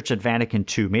Catholic Church at Vatican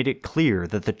II made it clear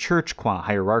that the Church qua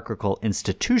hierarchical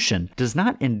institution does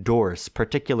not endorse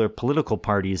particular political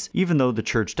parties, even though the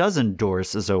Church does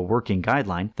endorse, as a working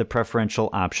guideline, the preferential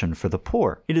option for the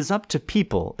poor. It is up to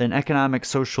people in economic,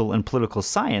 social, and political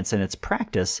science and its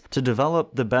practice to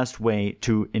develop the best way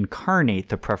to incarnate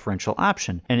the preferential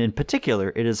option, and in particular,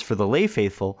 it is for the lay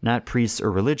faithful, not priests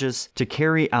or religious, to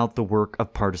carry out the work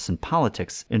of partisan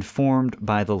politics, informed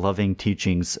by the loving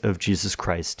teachings of Jesus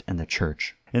Christ and the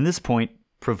Church. And this point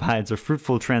provides a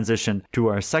fruitful transition to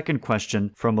our second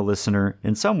question from a listener,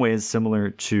 in some ways similar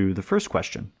to the first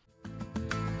question.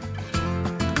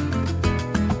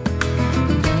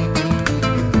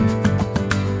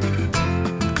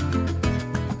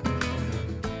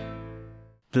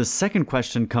 The second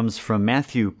question comes from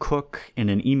Matthew Cook in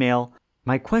an email.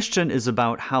 My question is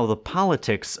about how the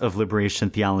politics of liberation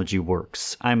theology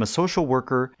works. I'm a social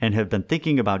worker and have been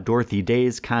thinking about Dorothy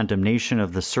Day's condemnation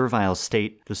of the servile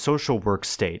state, the social work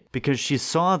state, because she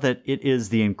saw that it is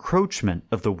the encroachment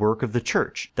of the work of the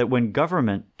church, that when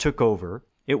government took over,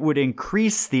 it would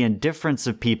increase the indifference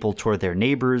of people toward their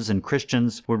neighbors, and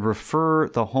Christians would refer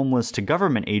the homeless to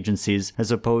government agencies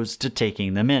as opposed to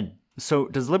taking them in. So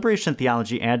does liberation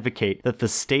theology advocate that the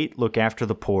state look after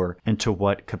the poor, and to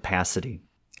what capacity?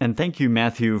 And thank you,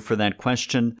 Matthew, for that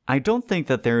question. I don't think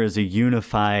that there is a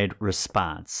unified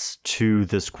response to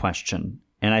this question.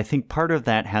 And I think part of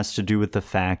that has to do with the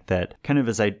fact that, kind of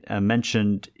as I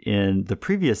mentioned in the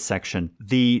previous section,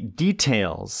 the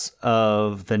details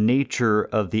of the nature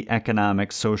of the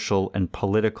economic, social, and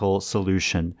political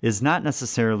solution is not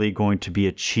necessarily going to be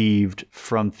achieved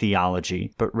from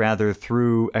theology, but rather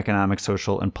through economic,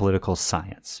 social, and political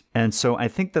science. And so I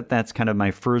think that that's kind of my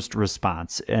first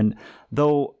response. And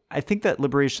though I think that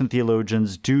liberation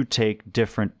theologians do take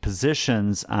different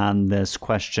positions on this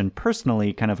question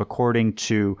personally, kind of according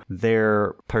to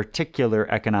their particular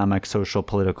economic, social,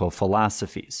 political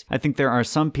philosophies. I think there are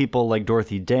some people like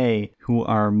Dorothy Day who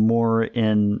are more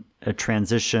in a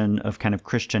transition of kind of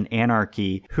Christian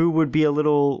anarchy who would be a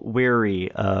little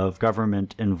wary of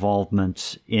government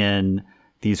involvement in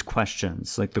these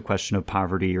questions, like the question of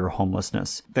poverty or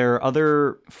homelessness. There are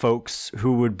other folks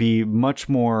who would be much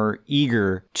more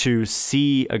eager to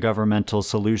see a governmental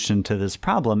solution to this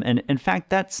problem. And in fact,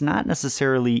 that's not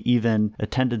necessarily even a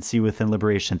tendency within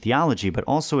liberation theology, but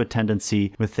also a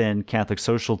tendency within Catholic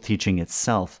social teaching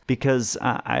itself. Because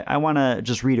I want to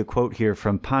just read a quote here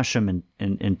from Pacem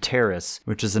in Terris,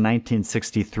 which is a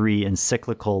 1963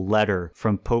 encyclical letter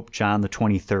from Pope John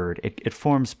XXIII. It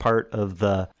forms part of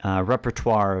the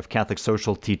repertoire of Catholic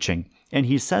social teaching. And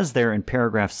he says there in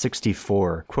paragraph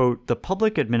 64, quote, "The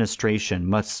public administration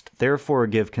must therefore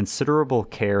give considerable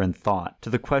care and thought to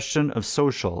the question of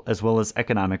social as well as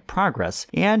economic progress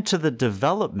and to the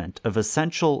development of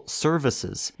essential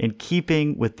services in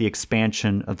keeping with the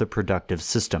expansion of the productive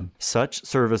system. Such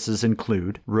services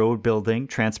include road building,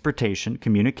 transportation,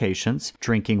 communications,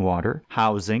 drinking water,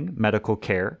 housing, medical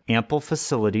care, ample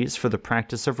facilities for the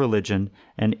practice of religion,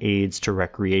 and aids to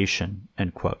recreation,"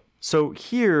 end quote. So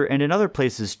here, and in other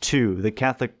places too, the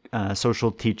Catholic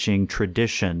social teaching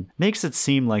tradition makes it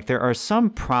seem like there are some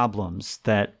problems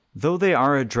that though they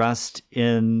are addressed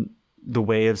in the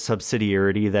way of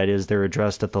subsidiarity, that is, they're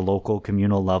addressed at the local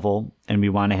communal level, and we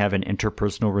want to have an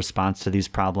interpersonal response to these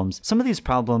problems. Some of these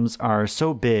problems are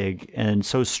so big and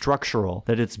so structural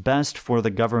that it's best for the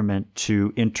government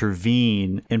to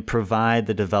intervene and provide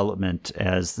the development,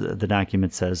 as the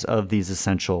document says, of these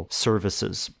essential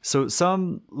services. So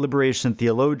some liberation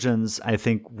theologians, I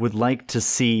think, would like to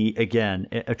see, again,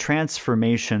 a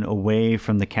transformation away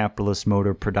from the capitalist mode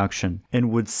of production, and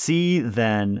would see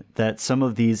then that some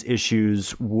of these issues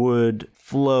would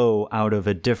flow out of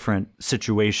a different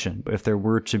situation. If there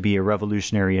were to be a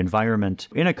revolutionary environment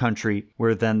in a country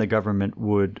where then the government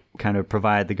would kind of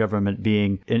provide, the government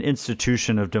being an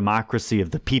institution of democracy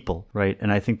of the people, right?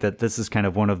 And I think that this is kind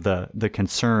of one of the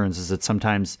concerns, is that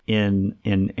sometimes in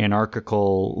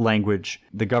anarchical language,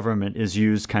 the government is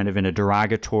used kind of in a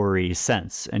derogatory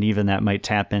sense. And even that might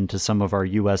tap into some of our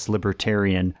U.S.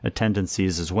 libertarian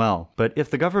tendencies as well. But if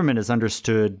the government is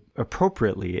understood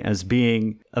appropriately as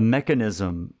being a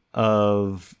mechanism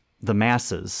of the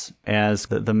masses, as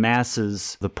the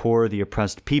masses, the poor, the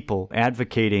oppressed people,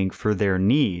 advocating for their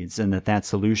needs, and that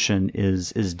solution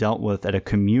is dealt with at a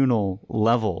communal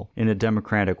level in a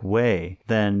democratic way,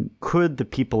 then could the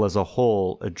people as a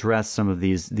whole address some of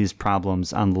these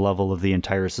problems on the level of the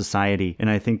entire society? And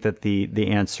I think that the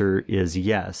answer is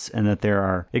yes, and that there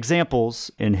are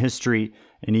examples in history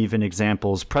and even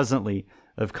examples presently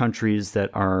of countries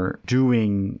that are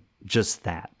doing just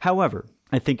that. However,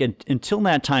 I think until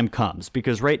that time comes,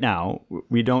 because right now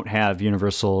we don't have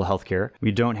universal healthcare,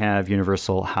 we don't have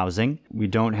universal housing, we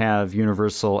don't have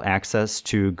universal access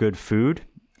to good food,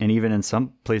 and even in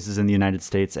some places in the United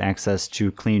States, access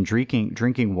to clean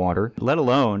drinking water, let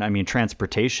alone,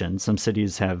 transportation. Some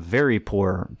cities have very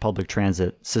poor public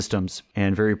transit systems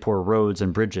and very poor roads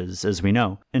and bridges, as we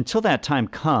know. Until that time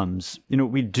comes,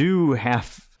 we do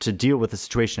have to deal with the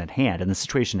situation at hand. And the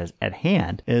situation at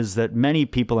hand is that many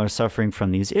people are suffering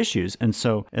from these issues. And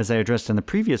so, as I addressed in the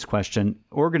previous question,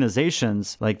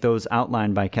 organizations like those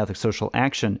outlined by Catholic Social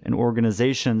Action and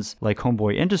organizations like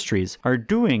Homeboy Industries are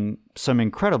doing some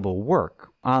incredible work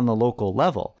on the local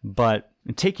level. But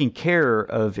taking care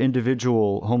of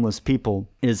individual homeless people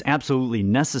is absolutely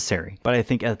necessary. But I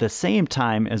think at the same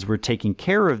time as we're taking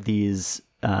care of these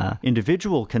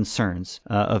individual concerns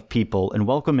of people and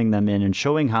welcoming them in and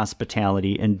showing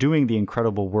hospitality and doing the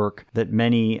incredible work that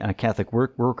many Catholic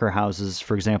worker houses,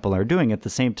 for example, are doing at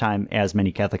the same time as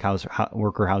many Catholic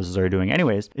worker houses are doing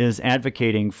anyways, is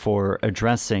advocating for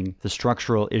addressing the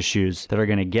structural issues that are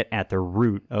going to get at the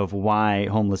root of why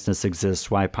homelessness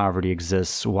exists, why poverty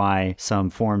exists, why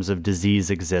some forms of disease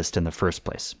exist in the first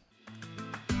place.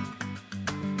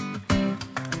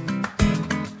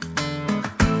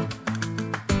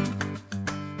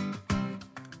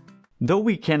 Though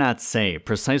we cannot say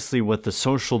precisely what the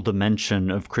social dimension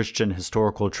of Christian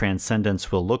historical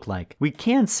transcendence will look like, we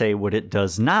can say what it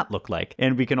does not look like,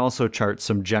 and we can also chart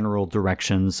some general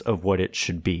directions of what it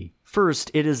should be.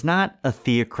 First, it is not a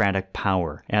theocratic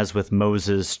power, as with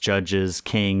Moses, judges,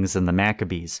 kings, and the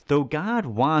Maccabees. Though God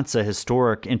wants a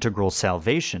historic integral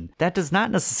salvation, that does not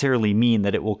necessarily mean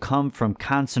that it will come from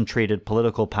concentrated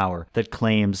political power that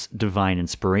claims divine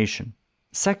inspiration.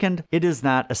 Second, it is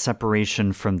not a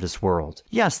separation from this world.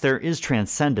 Yes, there is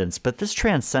transcendence, but this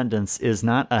transcendence is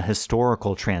not a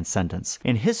historical transcendence,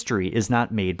 and history is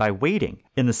not made by waiting.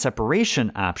 In the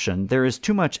separation option, there is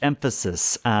too much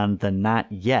emphasis on the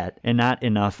not yet and not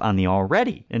enough on the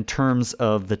already, in terms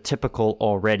of the typical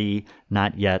already,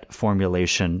 not yet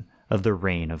formulation of the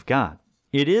reign of God.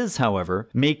 It is, however,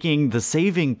 making the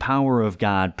saving power of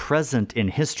God present in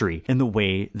history in the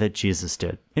way that Jesus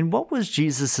did. And what was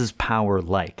Jesus' power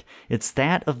like? It's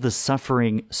that of the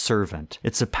suffering servant.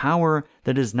 It's a power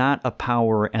that is not a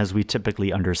power as we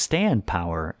typically understand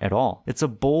power at all. It's a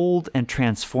bold and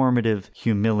transformative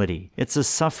humility. It's a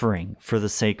suffering for the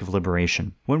sake of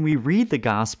liberation. When we read the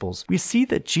Gospels, we see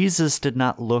that Jesus did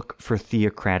not look for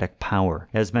theocratic power.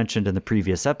 As mentioned in the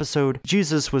previous episode,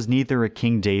 Jesus was neither a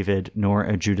King David nor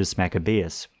a Judas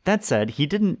Maccabeus. That said, he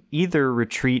didn't either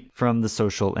retreat from the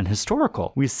social and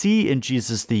historical. We see in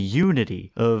Jesus the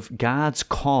unity of God's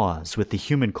cause with the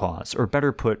human cause, or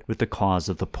better put, with the cause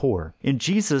of the poor. In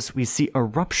Jesus, we see a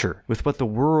rupture with what the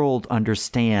world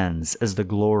understands as the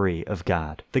glory of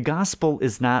God. The gospel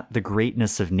is not the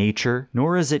greatness of nature,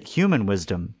 nor is it human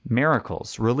wisdom,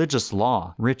 miracles, religious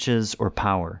law, riches, or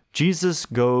power. Jesus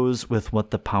goes with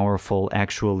what the powerful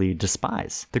actually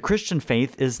despise. The Christian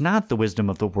faith is not the wisdom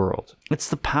of the world. It's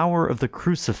the power of the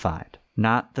crucified,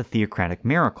 not the theocratic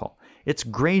miracle. It's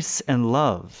grace and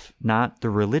love, not the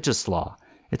religious law.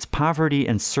 It's poverty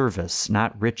and service,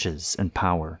 not riches and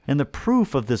power. And the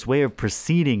proof of this way of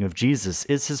proceeding of Jesus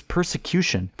is his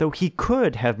persecution. Though he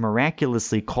could have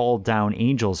miraculously called down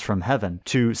angels from heaven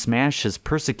to smash his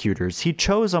persecutors, he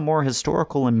chose a more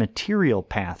historical and material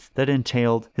path that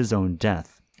entailed his own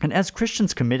death. And as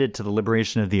Christians committed to the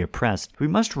liberation of the oppressed, we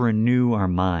must renew our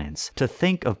minds to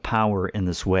think of power in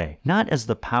this way, not as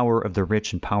the power of the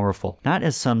rich and powerful, not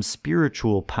as some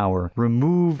spiritual power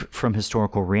removed from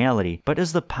historical reality, but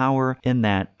as the power in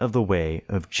that of the way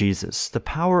of Jesus, the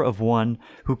power of one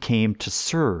who came to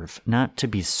serve, not to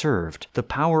be served, the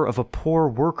power of a poor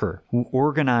worker who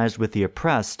organized with the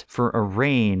oppressed for a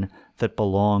reign that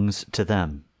belongs to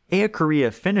them.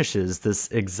 Eocharia finishes this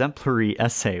exemplary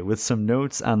essay with some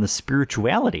notes on the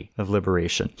spirituality of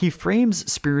liberation. He frames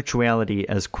spirituality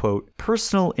as, quote,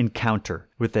 personal encounter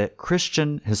with a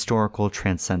Christian historical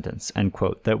transcendence, end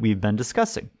quote, that we've been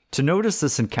discussing. To notice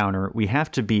this encounter, we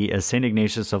have to be, as St.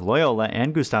 Ignatius of Loyola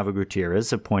and Gustavo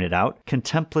Gutierrez have pointed out,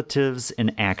 contemplatives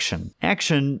in action.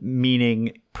 Action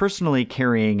meaning personally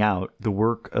carrying out the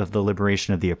work of the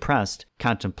liberation of the oppressed.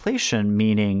 Contemplation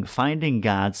meaning finding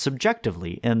God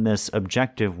subjectively in this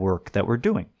objective work that we're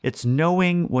doing. It's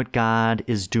knowing what God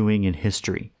is doing in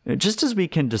history. Just as we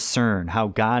can discern how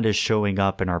God is showing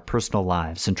up in our personal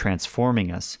lives and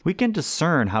transforming us, we can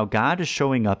discern how God is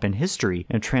showing up in history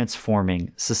and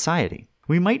transforming society.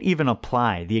 We might even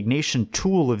apply the Ignatian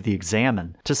tool of the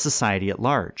examen to society at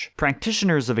large.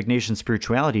 Practitioners of Ignatian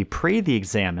spirituality pray the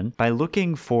examen by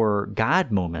looking for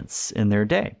God moments in their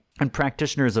day. And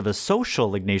practitioners of a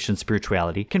social Ignatian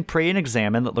spirituality can pray an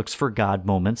examen that looks for God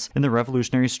moments in the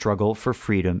revolutionary struggle for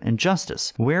freedom and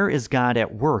justice. Where is God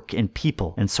at work in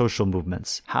people and social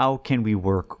movements? How can we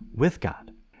work with God?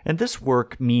 And this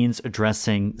work means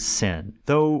addressing sin.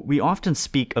 Though we often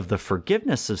speak of the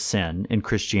forgiveness of sin in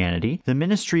Christianity, the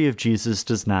ministry of Jesus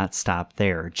does not stop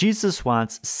there. Jesus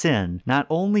wants sin not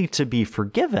only to be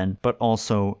forgiven, but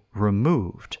also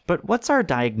removed. But what's our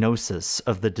diagnosis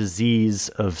of the disease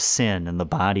of sin in the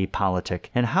body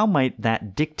politic, and how might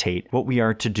that dictate what we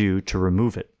are to do to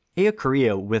remove it?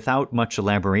 Eocharia, without much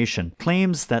elaboration,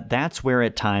 claims that that's where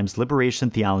at times liberation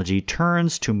theology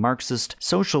turns to Marxist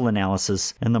social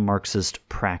analysis and the Marxist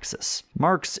praxis.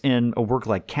 Marx, in a work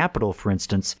like Capital, for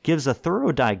instance, gives a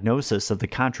thorough diagnosis of the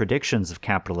contradictions of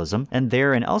capitalism, and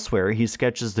there and elsewhere he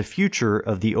sketches the future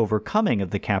of the overcoming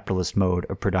of the capitalist mode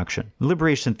of production.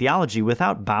 Liberation theology,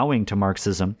 without bowing to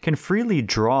Marxism, can freely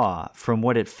draw from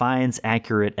what it finds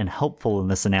accurate and helpful in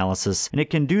this analysis, and it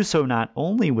can do so not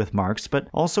only with Marx, but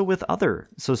also with other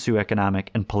socioeconomic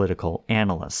and political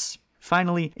analysts.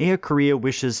 Finally, Eocharia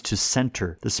wishes to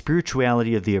center the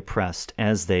spirituality of the oppressed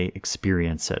as they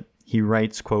experience it. He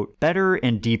writes, quote, better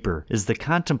and deeper is the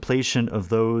contemplation of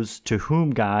those to whom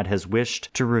God has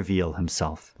wished to reveal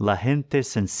himself. La gente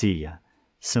sencilla,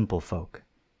 simple folk.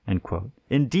 End quote.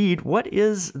 Indeed, what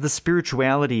is the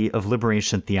spirituality of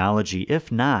liberation theology,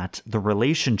 if not the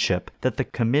relationship that the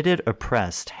committed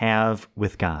oppressed have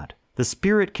with God? The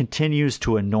Spirit continues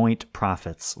to anoint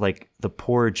prophets, like the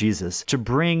poor Jesus, to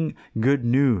bring good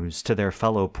news to their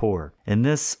fellow poor. And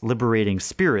this liberating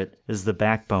Spirit is the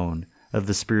backbone of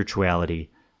the spirituality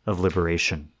of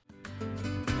liberation.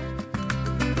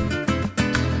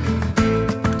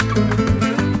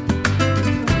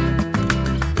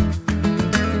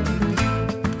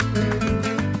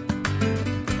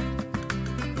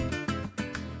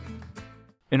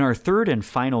 In our third and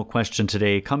final question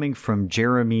today, coming from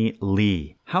Jeremy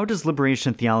Lee, how does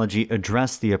liberation theology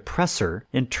address the oppressor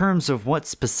in terms of what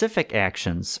specific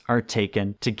actions are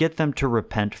taken to get them to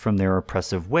repent from their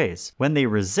oppressive ways? When they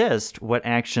resist, what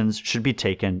actions should be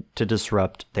taken to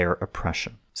disrupt their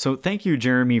oppression? So thank you,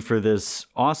 Jeremy, for this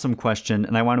awesome question,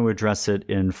 and I want to address it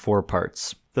in 4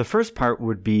 parts. The first part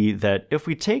would be that if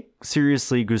we take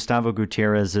seriously Gustavo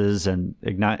Gutierrez's and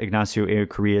Ignacio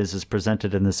Eocharia's as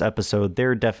presented in this episode,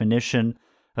 their definition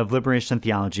of liberation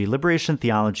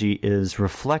theology is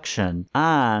reflection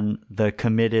on the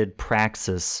committed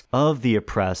praxis of the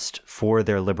oppressed for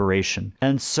their liberation.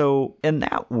 And so in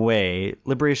that way,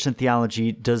 liberation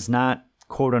theology does not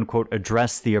quote-unquote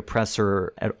address the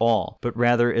oppressor at all, but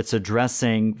rather it's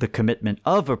addressing the commitment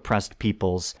of oppressed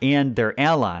peoples and their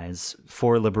allies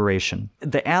for liberation.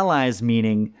 The allies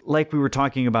meaning, like we were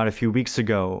talking about a few weeks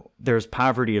ago, there's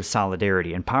poverty of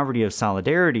solidarity, and poverty of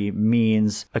solidarity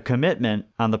means a commitment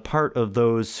on the part of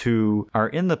those who are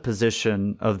in the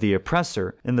position of the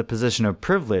oppressor, in the position of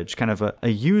privilege, kind of a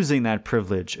using that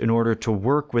privilege in order to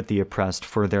work with the oppressed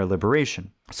for their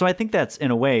liberation. So I think that's,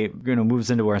 in a way,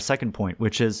 moves into our second point,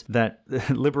 which is that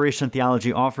liberation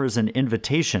theology offers an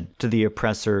invitation to the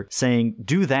oppressor saying,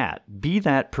 do that, be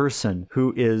that person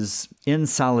who is in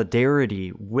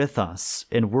solidarity with us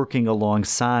and working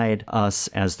alongside us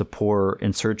as the poor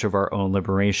in search of our own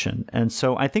liberation. And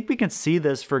so I think we can see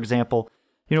this, for example,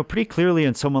 pretty clearly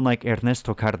in someone like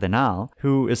Ernesto Cardenal,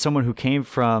 who is someone who came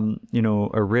from,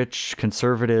 a rich,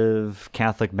 conservative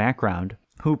Catholic background,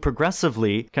 who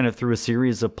progressively, kind of through a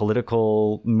series of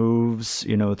political moves,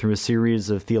 through a series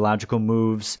of theological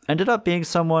moves, ended up being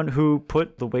someone who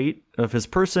put the weight of his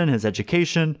person, his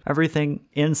education, everything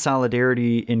in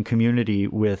solidarity, in community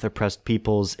with oppressed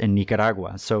peoples in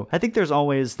Nicaragua. So I think there's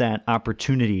always that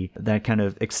opportunity, that kind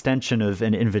of extension of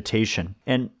an invitation.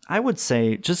 And I would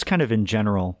say, just kind of in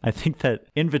general, I think that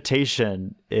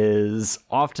invitation is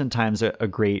oftentimes a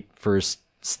great first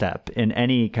step in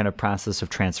any kind of process of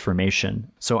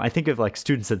transformation. So I think of like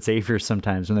students at Xavier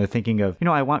sometimes when they're thinking of,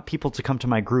 I want people to come to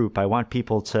my group. I want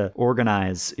people to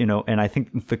organize, and I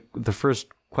think the first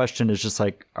question is just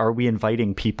like, are we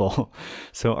inviting people?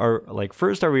 So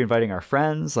first, are we inviting our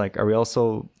friends? Are we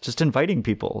also just inviting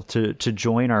people to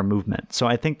join our movement? So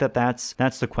I think that's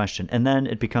the question. And then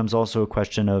it becomes also a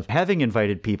question of, having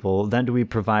invited people, then do we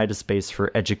provide a space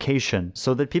for education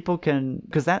so that people can,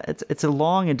 because it's a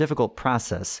long and difficult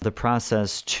process, the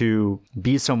process to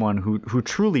be someone who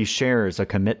truly shares a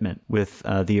commitment with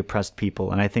the oppressed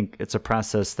people. And I think it's a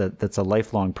process that's a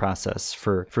lifelong process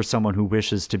for someone who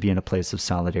wishes to be in a place of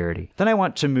solidarity. Then I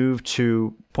want to move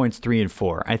to points 3 and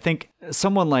 4. I think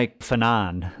someone like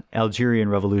Fanon, Algerian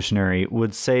revolutionary,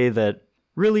 would say that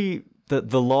really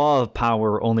the law of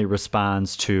power only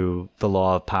responds to the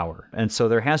law of power. And so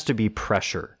there has to be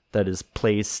pressure that is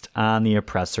placed on the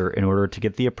oppressor in order to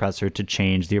get the oppressor to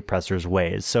change the oppressor's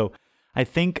ways. So I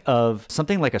think of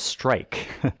something like a strike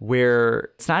where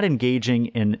it's not engaging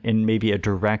in maybe a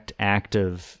direct act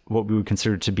of what we would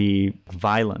consider to be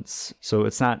violence. So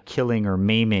it's not killing or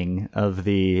maiming of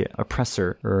the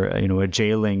oppressor or, a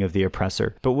jailing of the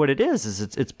oppressor. But what it is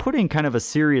it's putting kind of a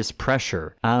serious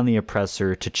pressure on the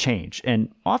oppressor to change.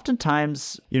 And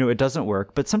oftentimes, it doesn't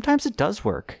work, but sometimes it does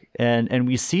work. And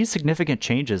we see significant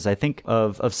changes. I think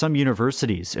of some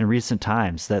universities in recent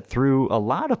times that through a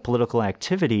lot of political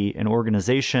activity and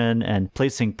organization and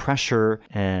placing pressure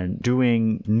and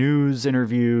doing news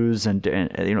interviews and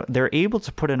they're able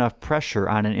to put enough pressure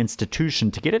on an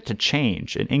institution to get it to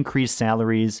change and increase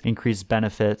salaries, increase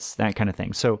benefits, that kind of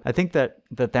thing. So I think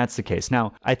that's the case.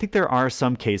 Now, I think there are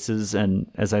some cases,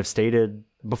 and as I've stated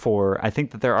before, I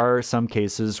think that there are some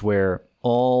cases where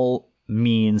all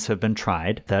means have been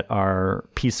tried that are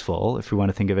peaceful, if we want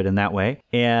to think of it in that way.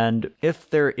 And if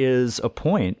there is a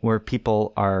point where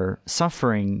people are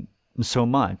suffering so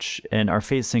much and are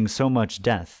facing so much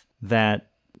death that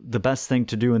the best thing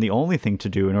to do and the only thing to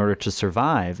do in order to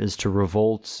survive is to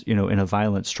revolt, in a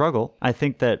violent struggle, I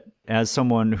think that as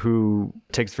someone who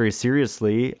takes very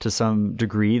seriously, to some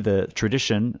degree, the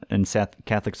tradition and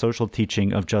Catholic social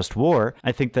teaching of just war,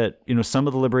 I think that, some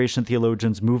of the liberation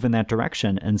theologians move in that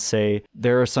direction and say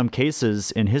there are some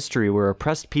cases in history where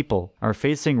oppressed people are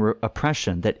facing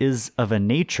oppression that is of a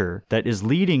nature that is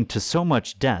leading to so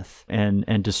much death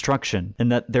and destruction,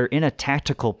 and that they're in a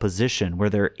tactical position where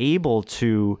they're able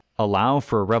to allow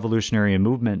for a revolutionary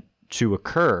movement to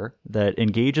occur that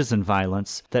engages in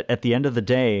violence, that at the end of the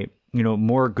day,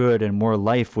 more good and more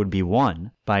life would be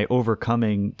won by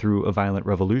overcoming through a violent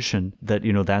revolution, that,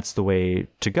 that's the way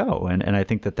to go. And I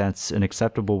think that that's an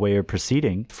acceptable way of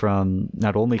proceeding from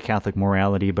not only Catholic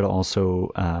morality, but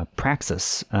also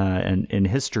praxis and in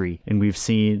history. And we've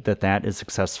seen that is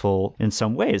successful in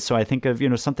some ways. So I think of,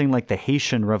 something like the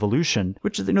Haitian Revolution,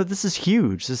 which, this is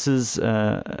huge. This is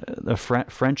a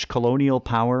French colonial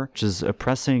power, which is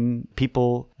oppressing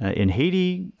people in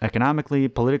Haiti, economically,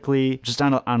 politically, just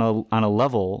on a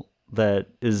level that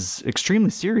is extremely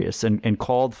serious, and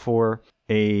called for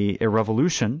a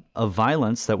revolution of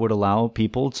violence that would allow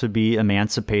people to be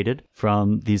emancipated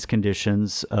from these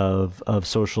conditions of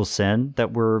social sin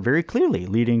that were very clearly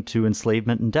leading to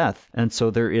enslavement and death. And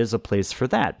so there is a place for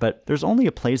that, but there's only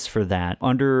a place for that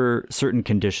under certain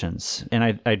conditions.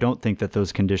 And I don't think that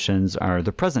those conditions are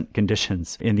the present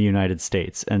conditions in the United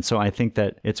States. And so I think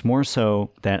that it's more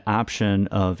so that option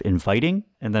of inviting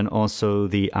And then also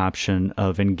the option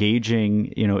of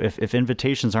engaging, if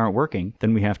invitations aren't working,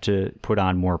 then we have to put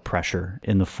on more pressure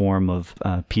in the form of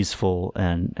peaceful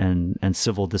and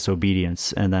civil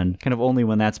disobedience. And then kind of only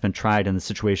when that's been tried and the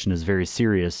situation is very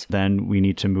serious, then we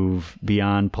need to move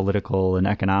beyond political and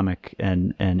economic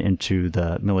and into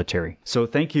the military. So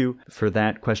thank you for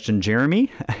that question,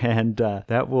 Jeremy. And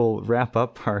that will wrap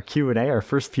up our Q&A, our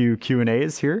first few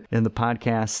Q&As here in the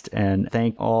podcast. And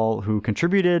thank all who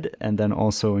contributed, and then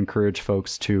also encourage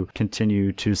folks to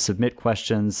continue to submit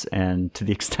questions. And to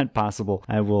the extent possible,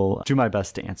 I will do my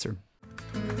best to answer.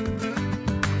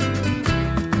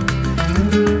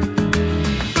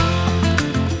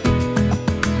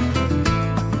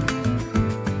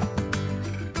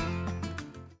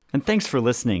 And thanks for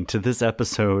listening to this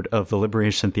episode of the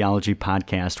Liberation Theology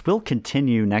Podcast. We'll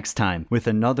continue next time with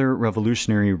another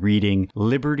revolutionary reading,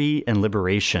 Liberty and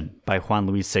Liberation by Juan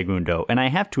Luis Segundo. And I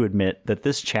have to admit that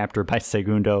this chapter by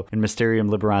Segundo in Mysterium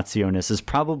Liberationis is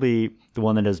probably the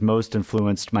one that has most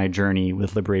influenced my journey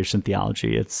with liberation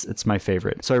theology. It's my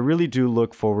favorite. So I really do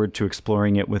look forward to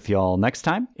exploring it with y'all next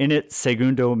time. In it,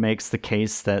 Segundo makes the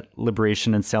case that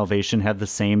liberation and salvation have the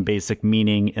same basic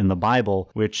meaning in the Bible,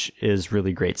 which is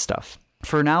really great stuff.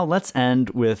 For now, let's end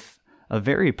with a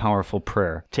very powerful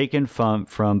prayer taken from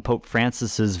Pope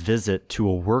Francis's visit to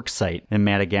a work site in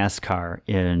Madagascar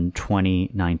in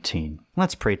 2019.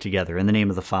 Let's pray together in the name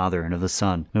of the Father, and of the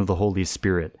Son, and of the Holy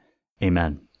Spirit.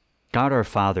 Amen. God our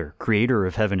Father, creator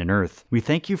of heaven and earth, we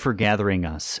thank you for gathering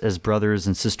us as brothers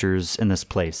and sisters in this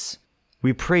place.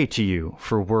 We pray to you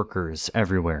for workers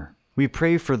everywhere. We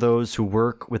pray for those who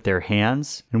work with their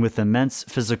hands and with immense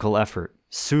physical effort,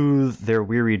 soothe their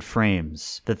wearied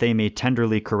frames, that they may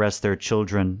tenderly caress their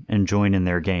children and join in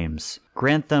their games.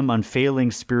 Grant them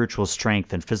unfailing spiritual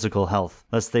strength and physical health,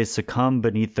 lest they succumb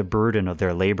beneath the burden of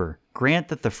their labor. Grant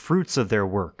that the fruits of their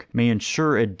work may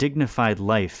ensure a dignified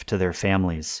life to their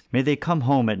families. May they come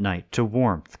home at night to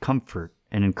warmth, comfort,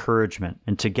 and encouragement,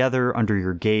 and together under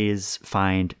your gaze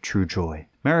find true joy.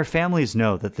 May our families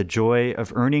know that the joy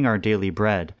of earning our daily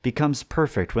bread becomes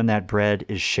perfect when that bread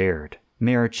is shared.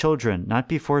 May our children not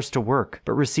be forced to work,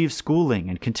 but receive schooling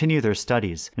and continue their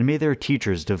studies, and may their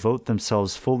teachers devote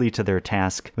themselves fully to their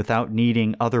task without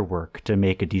needing other work to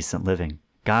make a decent living.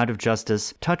 God of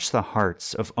justice, touch the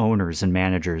hearts of owners and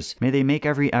managers. May they make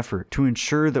every effort to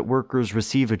ensure that workers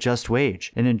receive a just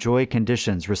wage and enjoy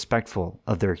conditions respectful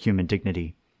of their human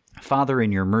dignity. Father,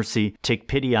 in your mercy, take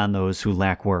pity on those who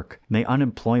lack work. May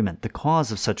unemployment, the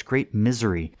cause of such great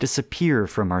misery, disappear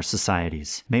from our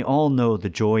societies. May all know the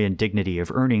joy and dignity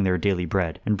of earning their daily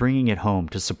bread and bringing it home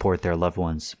to support their loved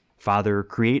ones. Father,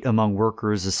 create among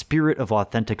workers a spirit of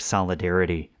authentic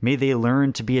solidarity. May they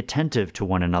learn to be attentive to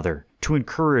one another, to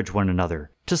encourage one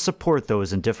another, to support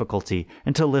those in difficulty,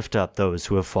 and to lift up those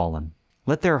who have fallen.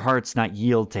 Let their hearts not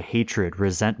yield to hatred,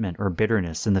 resentment, or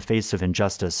bitterness in the face of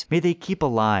injustice. May they keep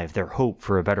alive their hope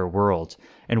for a better world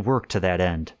and work to that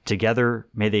end. Together,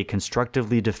 may they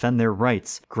constructively defend their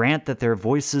rights. Grant that their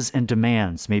voices and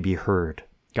demands may be heard.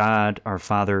 God, our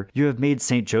Father, you have made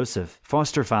Saint Joseph,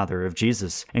 foster father of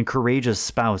Jesus, and courageous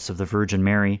spouse of the Virgin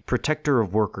Mary, protector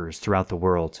of workers throughout the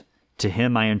world. To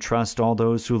him I entrust all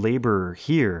those who labor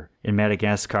here in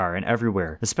Madagascar and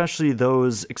everywhere, especially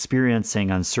those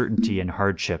experiencing uncertainty and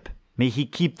hardship. May he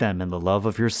keep them in the love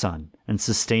of your Son and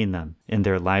sustain them in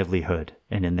their livelihood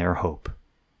and in their hope.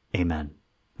 Amen.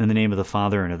 In the name of the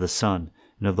Father, and of the Son,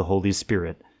 and of the Holy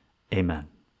Spirit. Amen.